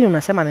 Lakini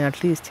unasema ni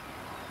at least.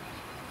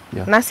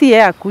 Yeah. Na si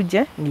yeye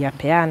akuje ni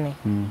apeane.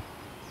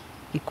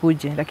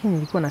 Ikuje, lakini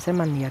nilikuwa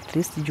nasema ni at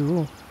least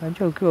juu.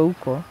 Unajua ukiwa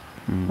huko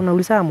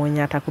unauliza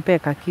mwenye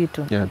atakupeka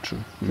kitu. Yeah,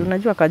 true.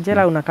 Unajua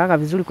kajela unakaaga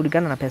vizuri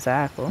kulingana na pesa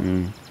yako.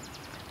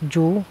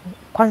 Juu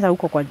kwanza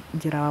huko kwa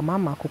jela wa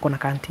mama kuko na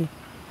kanti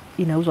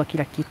inauzwa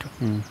kila kitu.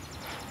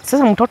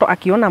 Sasa mtoto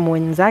akiona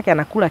mwenzake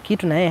anakula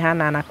kitu na yeye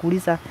hana,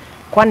 anakuuliza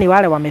kwani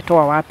wale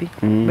wametoa wapi?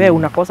 Wewe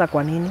unakosa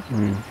kwa nini?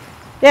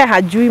 Yeye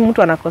hajui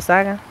mtu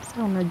anakosaga.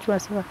 Sasa unajua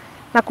sasa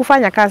na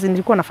kufanya kazi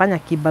nilikuwa nafanya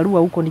kibarua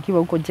huko nikiwa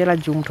huko jela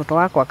juu mtoto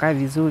wako akae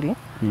vizuri.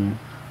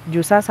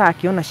 Juu sasa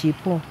akiona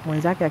shipu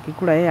mwenzake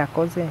akikula yeye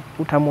akoze,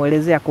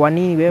 utamuelezea kwa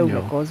nini wewe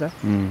umekoza.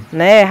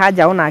 Na yeye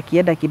hajaona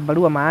akienda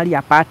kibarua mahali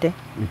apate.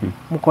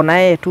 Mko na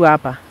yeye tu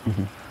hapa.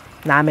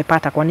 Na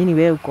amepata, kwa nini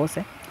wewe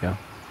ukose? Yeah.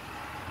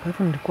 Kwa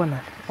hivyo nilikuwa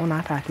naona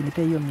hata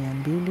akinipea hiyo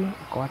 200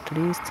 kwa at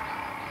least.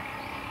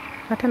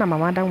 Na tena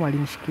mama dangu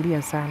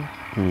alinishikilia sana.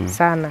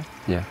 Sana.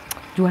 Yeah.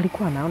 Juu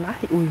alikuwa anaona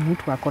huyu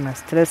mtu ako na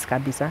stress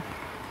kabisa.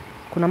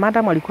 Kuna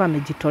madam alikuwa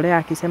amejitolea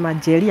akisema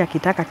jeli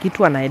akitaka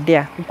kitu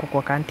anaendea huko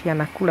kwa kanti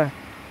anakula.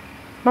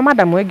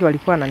 Madam wengi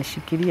walikuwa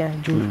wananishikilia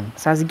juu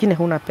saa zingine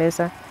huna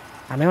pesa.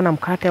 Ameona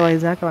mkate wa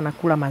wenzake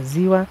wanakula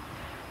maziwa.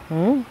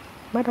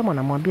 Madam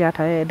anamwambia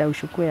hata yeye enda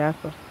ushukue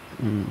yako.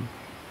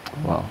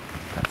 Wow,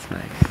 that's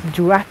nice.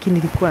 Juu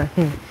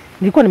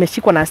nilikuwa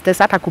nimeshikwa na stress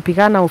hata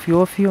kupigana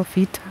ovyo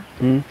vita.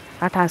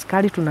 Hata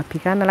askari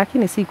tunapigana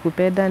lakini si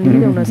kupenda, ni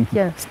ile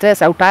unasikia stress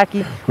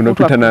hautaki.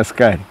 Unapita na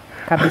askari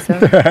kabisa.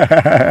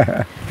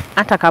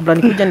 Hata kabla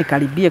nikuja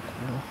nikaribie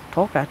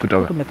kutoka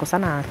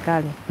tumekosana na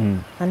askari.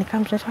 Na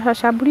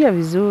nikamshambulia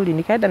vizuri,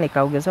 nikaenda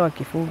nikaongezewa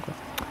kifungo.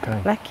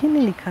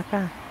 Lakini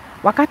nikakaa.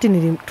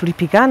 Wakati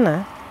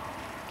tulipigana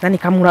na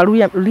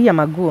nikamurarulia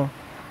maguo.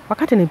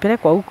 Wakati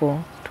nilipelekwa huko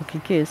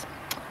tukikesi,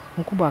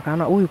 mkubwa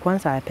akaona huyu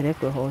kwanza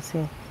apelekwe hosi.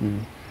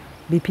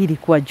 BP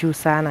ilikuwa juu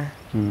sana.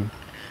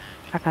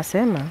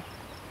 Akasema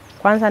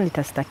kwanza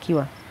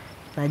nitastakiwa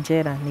na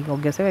jela,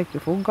 niongezewe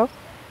kifungo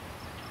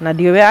na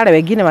ndio wale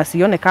wengine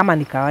wasione kama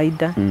ni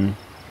kawaida.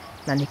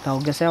 Na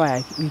nikaongezewa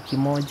ya wiki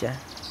moja.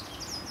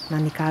 Na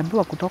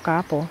nikaambiwa kutoka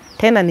hapo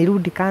tena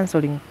nirudi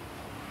counseling.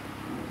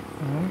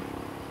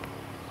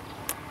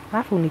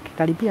 Alafu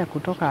nikikaribia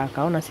kutoka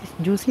akaona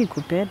juu si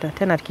kupenda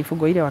tena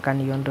kifungo ile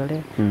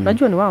wakaniondolea.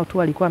 Unajua ni wao tu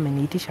walikuwa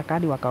wameniitisha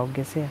kadi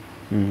wakaongezea.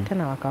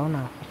 Tena wakaona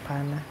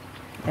hapana.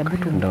 Hebu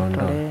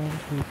tumtolee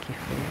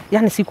kifungo.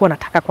 Yaani sikuwa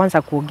nataka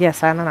kwanza kuongea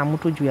sana na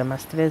mtu juu ya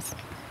stress.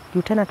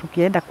 Juu tena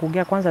tukienda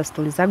kuongea kwanza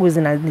stori zangu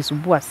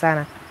zinanisumbua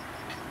sana.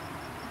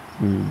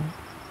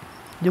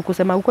 Juu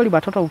kusema ukweli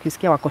watoto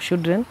ukisikia wako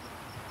children.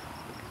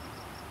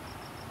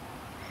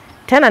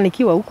 Tena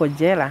nikiwa huko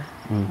jela,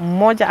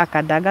 mmoja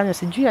akadanganywa,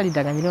 sijui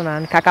alidanganywa na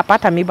nani,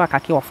 kakapata mimba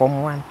akakiwa form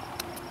 1.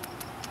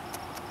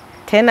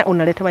 Tena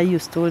unaletewa hiyo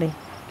story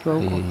kiwa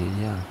huko.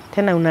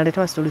 Tena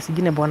unaletewa story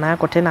zingine bwana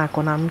yako tena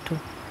akona mtu.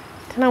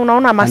 Tena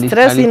unaona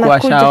stress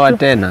inakuja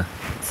tena.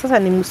 Sasa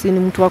ni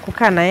mtu wa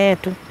kukaa na yeye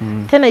tu.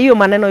 Tena hiyo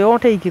maneno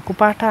yote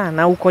ikikupata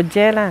na uko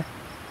jela.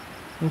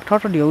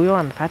 Mtoto ndio huyo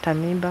amepata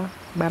mimba.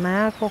 Bana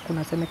yako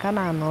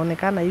kunasemekana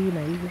anaonekana hivi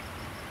na hivi.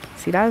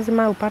 Si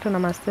lazima upate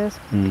na stress.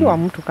 Kiwa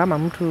mtu kama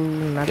mtu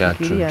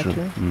unafikiria tu.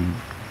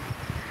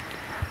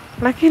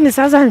 Lakini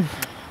sasa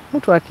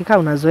mtu akikaa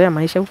unazoea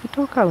maisha,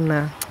 ukitoka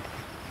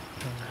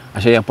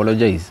Asha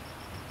apologize?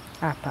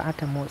 Hata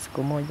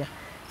siku moja.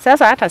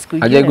 Sasa hata siku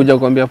nyingine. Hajawahi kuja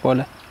kuambia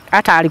pole?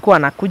 Hata alikuwa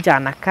anakuja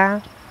anakaa.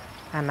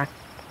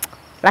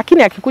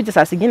 Lakini akikuja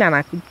saa zingine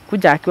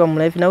anakuja akiwa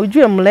mlevi. Na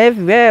ujue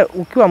mlevi wewe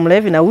ukiwa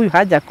mlevi na huyu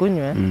haja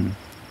kunywa.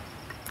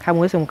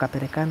 Hamwezi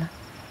mkapelekana.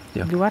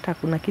 Juu hata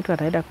kuna kitu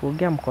ataenda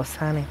kuongea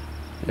mkosane.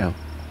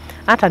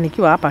 Hata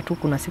nikiwa hapa tu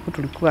kuna siku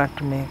tulikuwa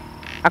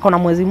akona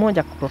mwezi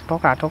mmoja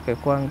kutoka atoke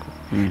kwangu.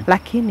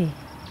 Lakini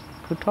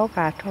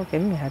kutoka atoke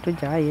mimi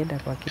hatujawahi enda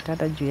kwa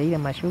kitanda juu ya ile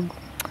mashugu.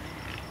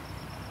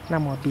 Na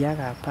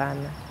mwambiaga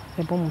hapana.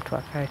 Hebu mtu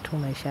akae tu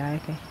maisha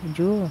yake.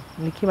 Juu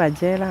nikiwa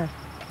jela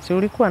si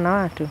ulikuwa na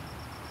watu.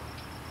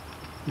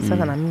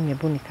 Sasa na mimi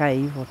hebu nikae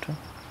hivyo tu.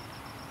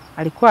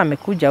 Alikuwa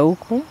amekuja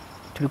huku,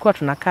 tulikuwa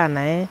tunakaa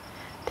naye.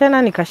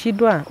 Tena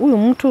nikashidwa, huyu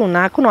mtu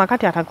na hakuna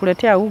wakati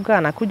atakuletea uga,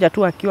 anakuja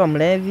tu akiwa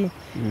mlevi.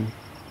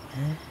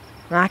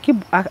 Na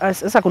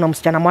sasa kuna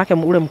msichana mwake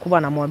ule mkubwa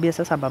anamwambia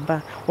sasa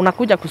baba,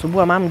 unakuja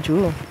kusumbua mama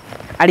juu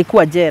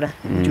alikuwa jela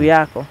juu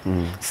yako.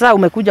 Sasa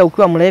umekuja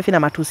ukiwa mlevi na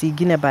matusi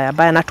ingine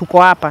baya na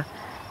tuko hapa.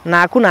 Na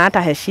hakuna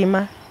hata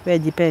heshima, wewe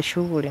jipe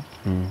shughuli.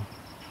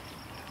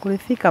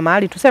 Kulifika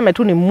mahali tuseme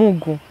tu ni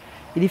Mungu.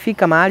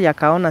 Ilifika mahali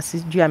akaona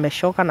sijui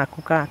ameshoka na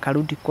kukaa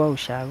akarudi kwa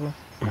ushago.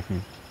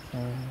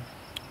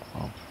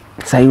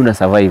 Sasa una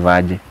survive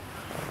aje?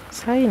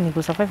 Sasa ni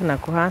kusurvive na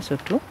kuhustle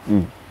tu.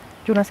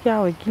 Juu unasikia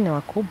hao wengine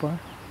wakubwa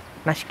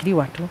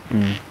nashikiliwa tu.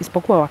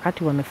 Isipokuwa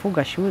wakati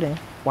wamefuga shule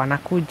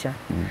wanakuja.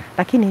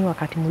 Lakini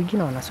wakati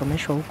mwingine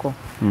wanasomeshwa huko.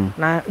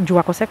 Na juu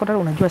wako secondary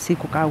unajua si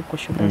kukaa huko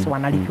shule, so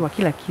wanalipiwa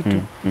kila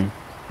kitu.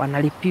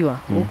 Wanalipiwa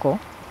huko.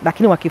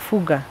 Lakini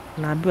wakifuga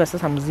naambiwa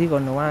sasa mzigo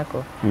ni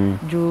wako.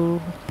 Juu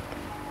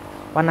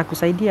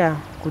wanakusaidia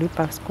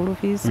kulipa school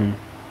fees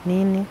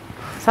nini.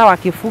 Sasa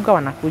wakifuga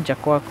wanakuja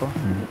kwako.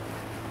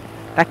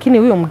 Lakini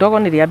huyo mdogo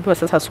niliambiwa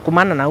sasa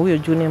sukumana na huyo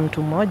juu ni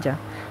mtu mmoja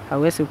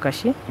hauwezi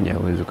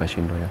hauwezi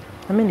ukashindwa.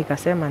 Na mimi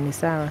nikasema ni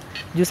sawa.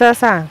 Juu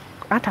sasa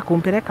hata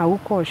kumpeleka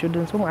huko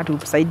students home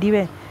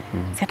atusaidiwe.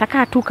 Si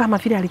atakaa tu kama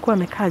vile alikuwa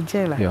amekaa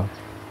jela.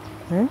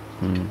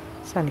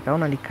 Sasa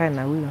nikaona nikae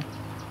na huyo.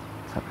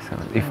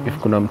 Sawa. If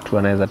kuna mtu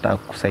anaweza taka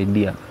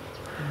kusaidia,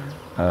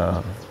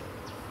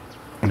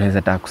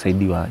 unaweza taka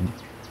kusaidiwa aje?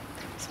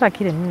 Sasa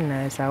kile mimi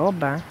naweza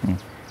omba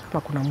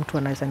kama kuna mtu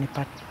anaweza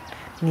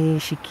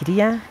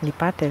nishikilia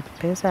nipate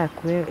pesa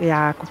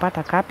ya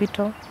kupata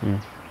capital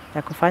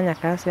ya kufanya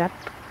kazi,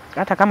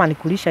 hata kama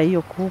nikulisha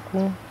hiyo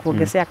kuku,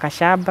 kuongezea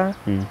kashamba,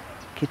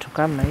 kitu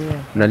kama hiyo.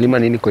 Unalima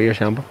nini kwa hiyo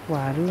shamba?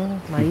 Waru,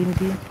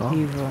 mahindi,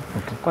 hivyo.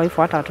 Kwa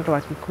hivyo hata watoto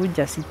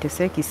wakikuja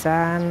siteseki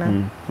sana.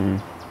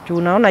 Juu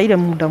unaona ile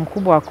muda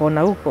mkubwa wako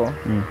na huko.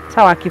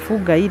 Sasa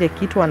wakifuga ile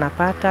kitu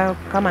wanapata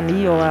kama ni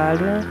hiyo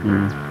waru.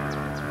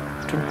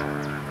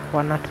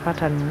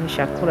 Wanatupata nini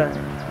chakula.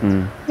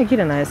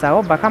 Kile naweza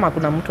omba kama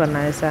kuna mtu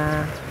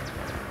anaweza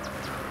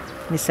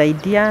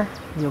nisaidia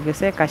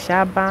niongezee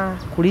kashamba,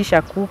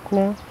 kulisha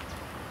kuku.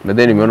 Na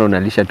then nimeona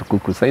unalisha tu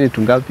kuku. Sasa ni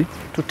tungapi?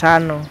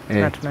 5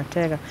 na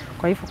tunatega.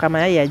 Kwa hivyo kama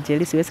yeye ya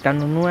jeli siwezi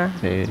kanunua.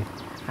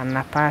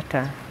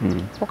 Anapata.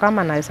 Kwa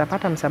kama naweza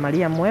pata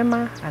msamaria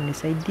mwema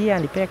anisaidia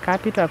anipe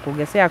capital ya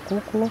kuongezea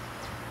kuku.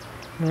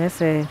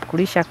 Niweze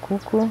kulisha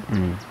kuku.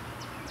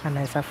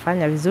 Anaweza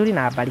fanya vizuri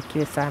na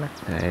abarikiwe sana.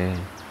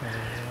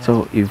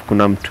 So if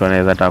kuna mtu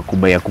anaweza taka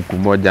kubaya kuku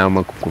moja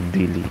ama kuku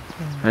mbili,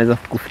 anaweza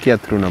kufikia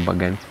through namba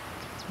gani?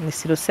 Ni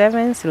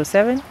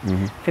 0707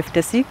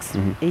 56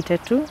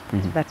 82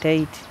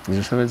 38.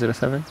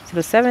 0707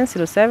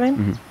 0707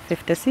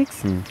 56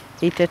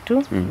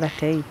 82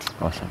 38.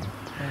 Awesome.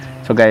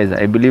 So guys,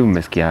 I believe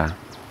mmesikia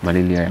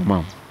malilia ya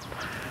mom.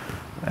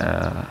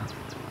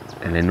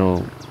 And I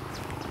know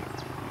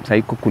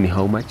sai kuku ni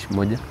how much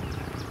moja?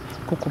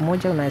 Kuku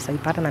moja unaweza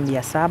ipata na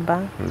 700.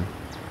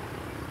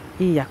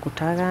 Hii ya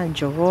kutaga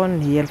jogoo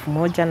ni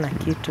 1000 na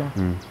kitu.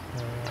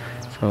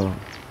 So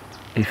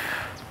if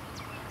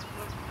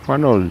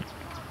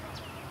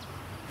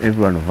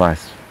every one of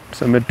us,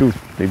 tuseme tu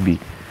maybe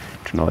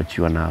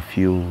tunawachiwa na a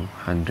few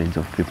hundreds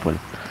of people.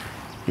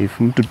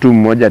 If mtu tu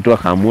mmoja tu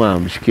akaamua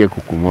amshikie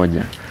kuku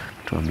moja,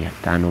 mtu wa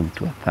 500,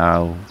 mtu wa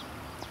 1000,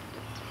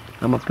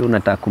 ama pia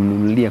unataka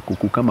kumnunulia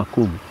kuku kama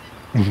 10,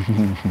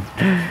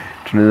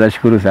 tunaweza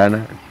shukuru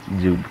sana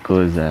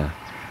because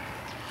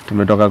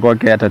tumetoka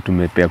kwake hata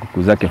tumepea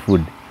kuku zake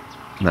food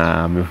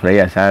na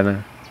amefurahia sana.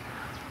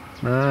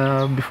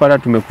 Na before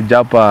tumekuja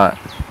hapa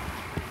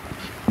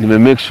nime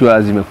make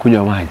sure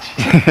zimekunywa maji.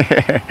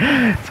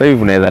 So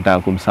hivi unaweza taka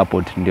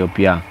kumsupport ndio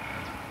pia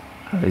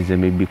aweze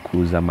maybe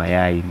kuuza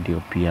mayai,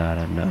 ndio pia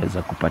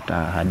anaweza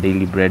kupata her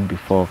daily bread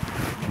before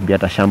maybe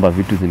hata shamba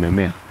vitu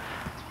zimemea.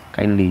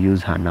 Kindly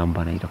use her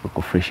number na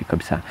itakuwa fresh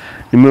kabisa.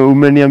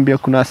 Umeniambia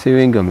kuna wase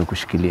wengi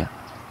wamekushikilia,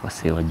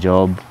 wase wa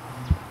job,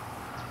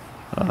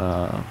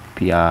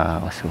 pia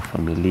wase wa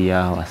familia,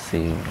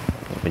 wase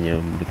wenye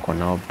mlikuwa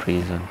nao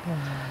prison.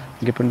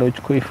 Ningependa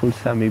uchukue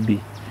fursa maybe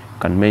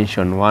can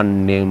mention one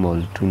name or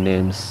 2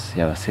 names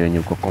ya wase wenye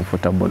uko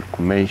comfortable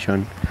ku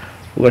mention.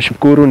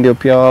 Washukuru ndio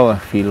pia wao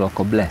feel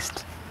wako blessed.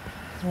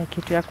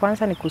 Kitu ya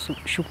kwanza ni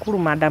kushukuru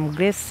Madam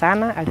Grace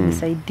sana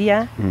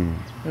alinisaidia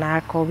na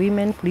ako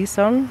women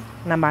prison,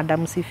 na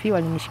Madam Sifi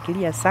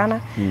walinishikilia sana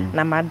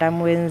na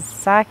Madam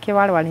wenzake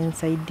wale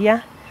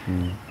walinisaidia.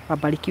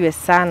 Wabarikiwe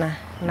sana.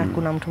 Na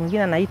kuna mtu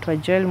mwingine anaitwa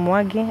Joel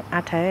Mwagi,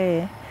 hata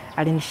yeye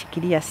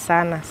alinishikilia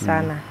sana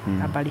sana.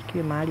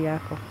 Abarikiwe mahali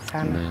yako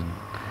sana.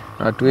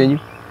 Watu wenyu?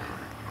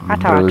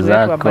 Hata watu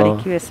wetu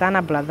wabarikiwe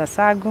sana, brother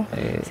Sagu,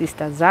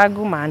 sister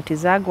Zagu, maanti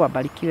Zagu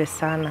wabarikiwe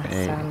sana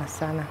sana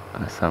sana.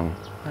 Awesome.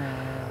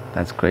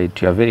 That's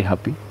great. You are very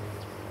happy.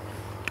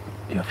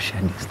 You have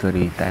shared your story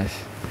with us.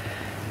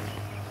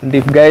 And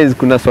if guys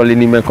kuna swali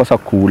nimekosa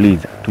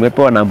kuuliza,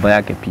 tumepewa namba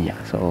yake pia.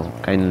 So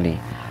kindly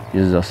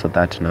use also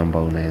that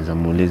number, unaweza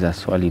muuliza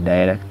swali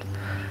direct.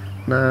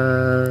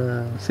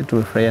 Na sisi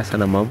tumefurahia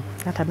sana mama.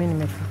 Hata mimi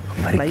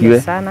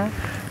nimefurahia sana.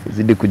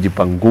 Zidi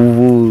kujipa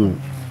nguvu.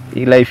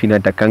 Hii life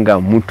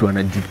inatakanga mtu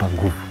anajipa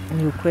nguvu.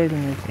 Ni ukweli,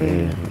 ni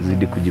ukweli.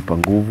 Zidi kujipa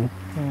nguvu.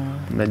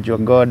 Najua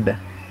God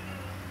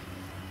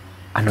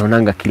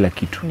anaonanga kila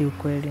kitu. Ni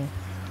ukweli.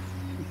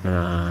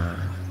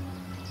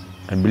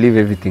 I believe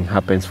everything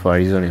happens for a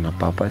reason and a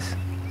purpose.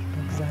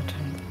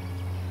 Exactly.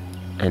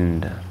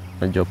 And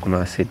najua kuna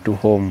wase tu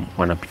home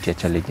wanapitia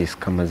challenges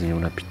kama zenye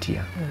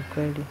unapitia. Ni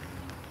ukweli.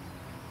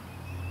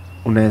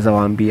 Unaweza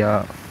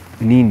waambia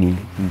nini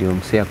ndio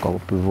msea kwa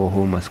upivo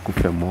home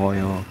asikufe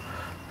moyo,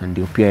 na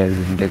ndio pia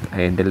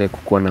aendelee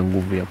kukuwa na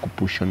nguvu ya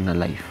kupush on na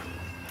life.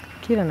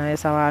 Kile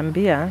naweza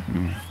waambia,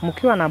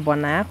 mkiwa na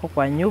bwana yako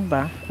kwa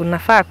nyumba,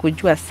 unafaa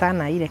kujua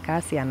sana ile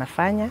kazi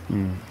anafanya,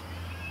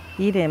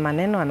 ile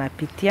maneno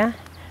anapitia,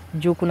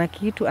 juu kuna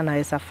kitu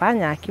anaweza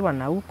fanya akiwa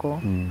na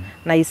huko,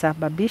 na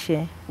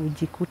isababishe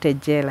ujikute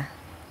jela.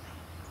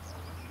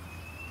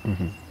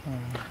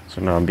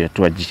 So naambia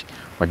tu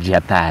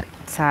wajihatari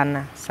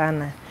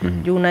Sana.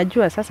 Juu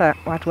unajua sasa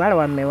watu wale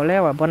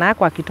wameolewa, bwana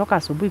yako akitoka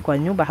asubuhi kwa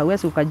nyumba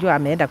hauwezi ukajua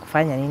ameenda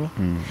kufanya nini.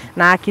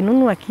 Na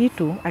akinunua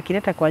kitu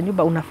akileta kwa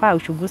nyumba unafaa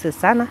uchunguze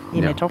sana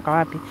imetoka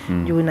wapi.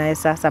 Juu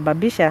inaweza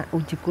sababisha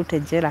ujikute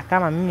jela.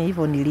 Kama mimi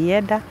hivyo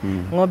nilienda,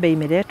 ng'ombe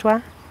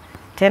imeletwa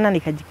tena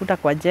nikajikuta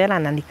kwa jela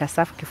na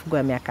nikasafu kifungo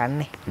ya miaka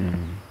 4.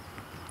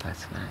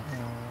 That's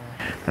nice.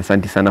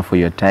 Asante sana for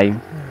your time.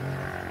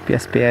 Pia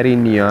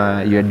sparing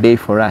your day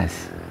for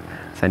us.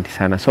 Asante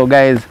sana. So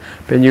guys,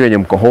 penye wenye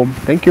mko home,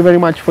 thank you very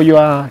much for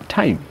your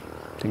time.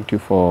 Thank you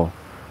for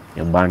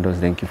your bundles.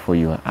 Thank you for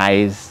your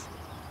eyes.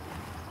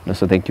 And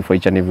also thank you for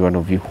each and every one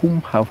of you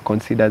whom have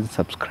considered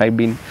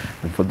subscribing,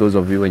 and for those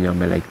of you when you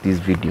may like this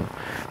video.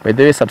 By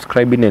the way,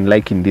 subscribing and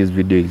liking this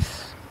video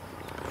is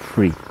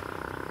free.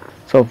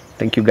 So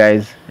thank you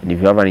guys, and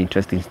if you have an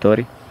interesting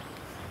story,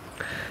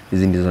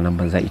 hizi ndizo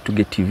namba za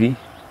Itugi TV,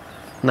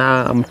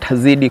 na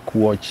mtazidi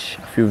kuwatch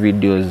a few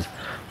videos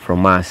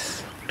from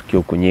us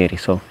tukiwa Nyeri.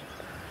 So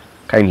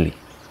kindly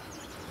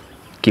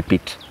keep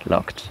it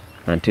locked.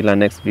 Until our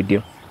next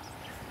video,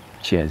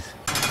 cheers.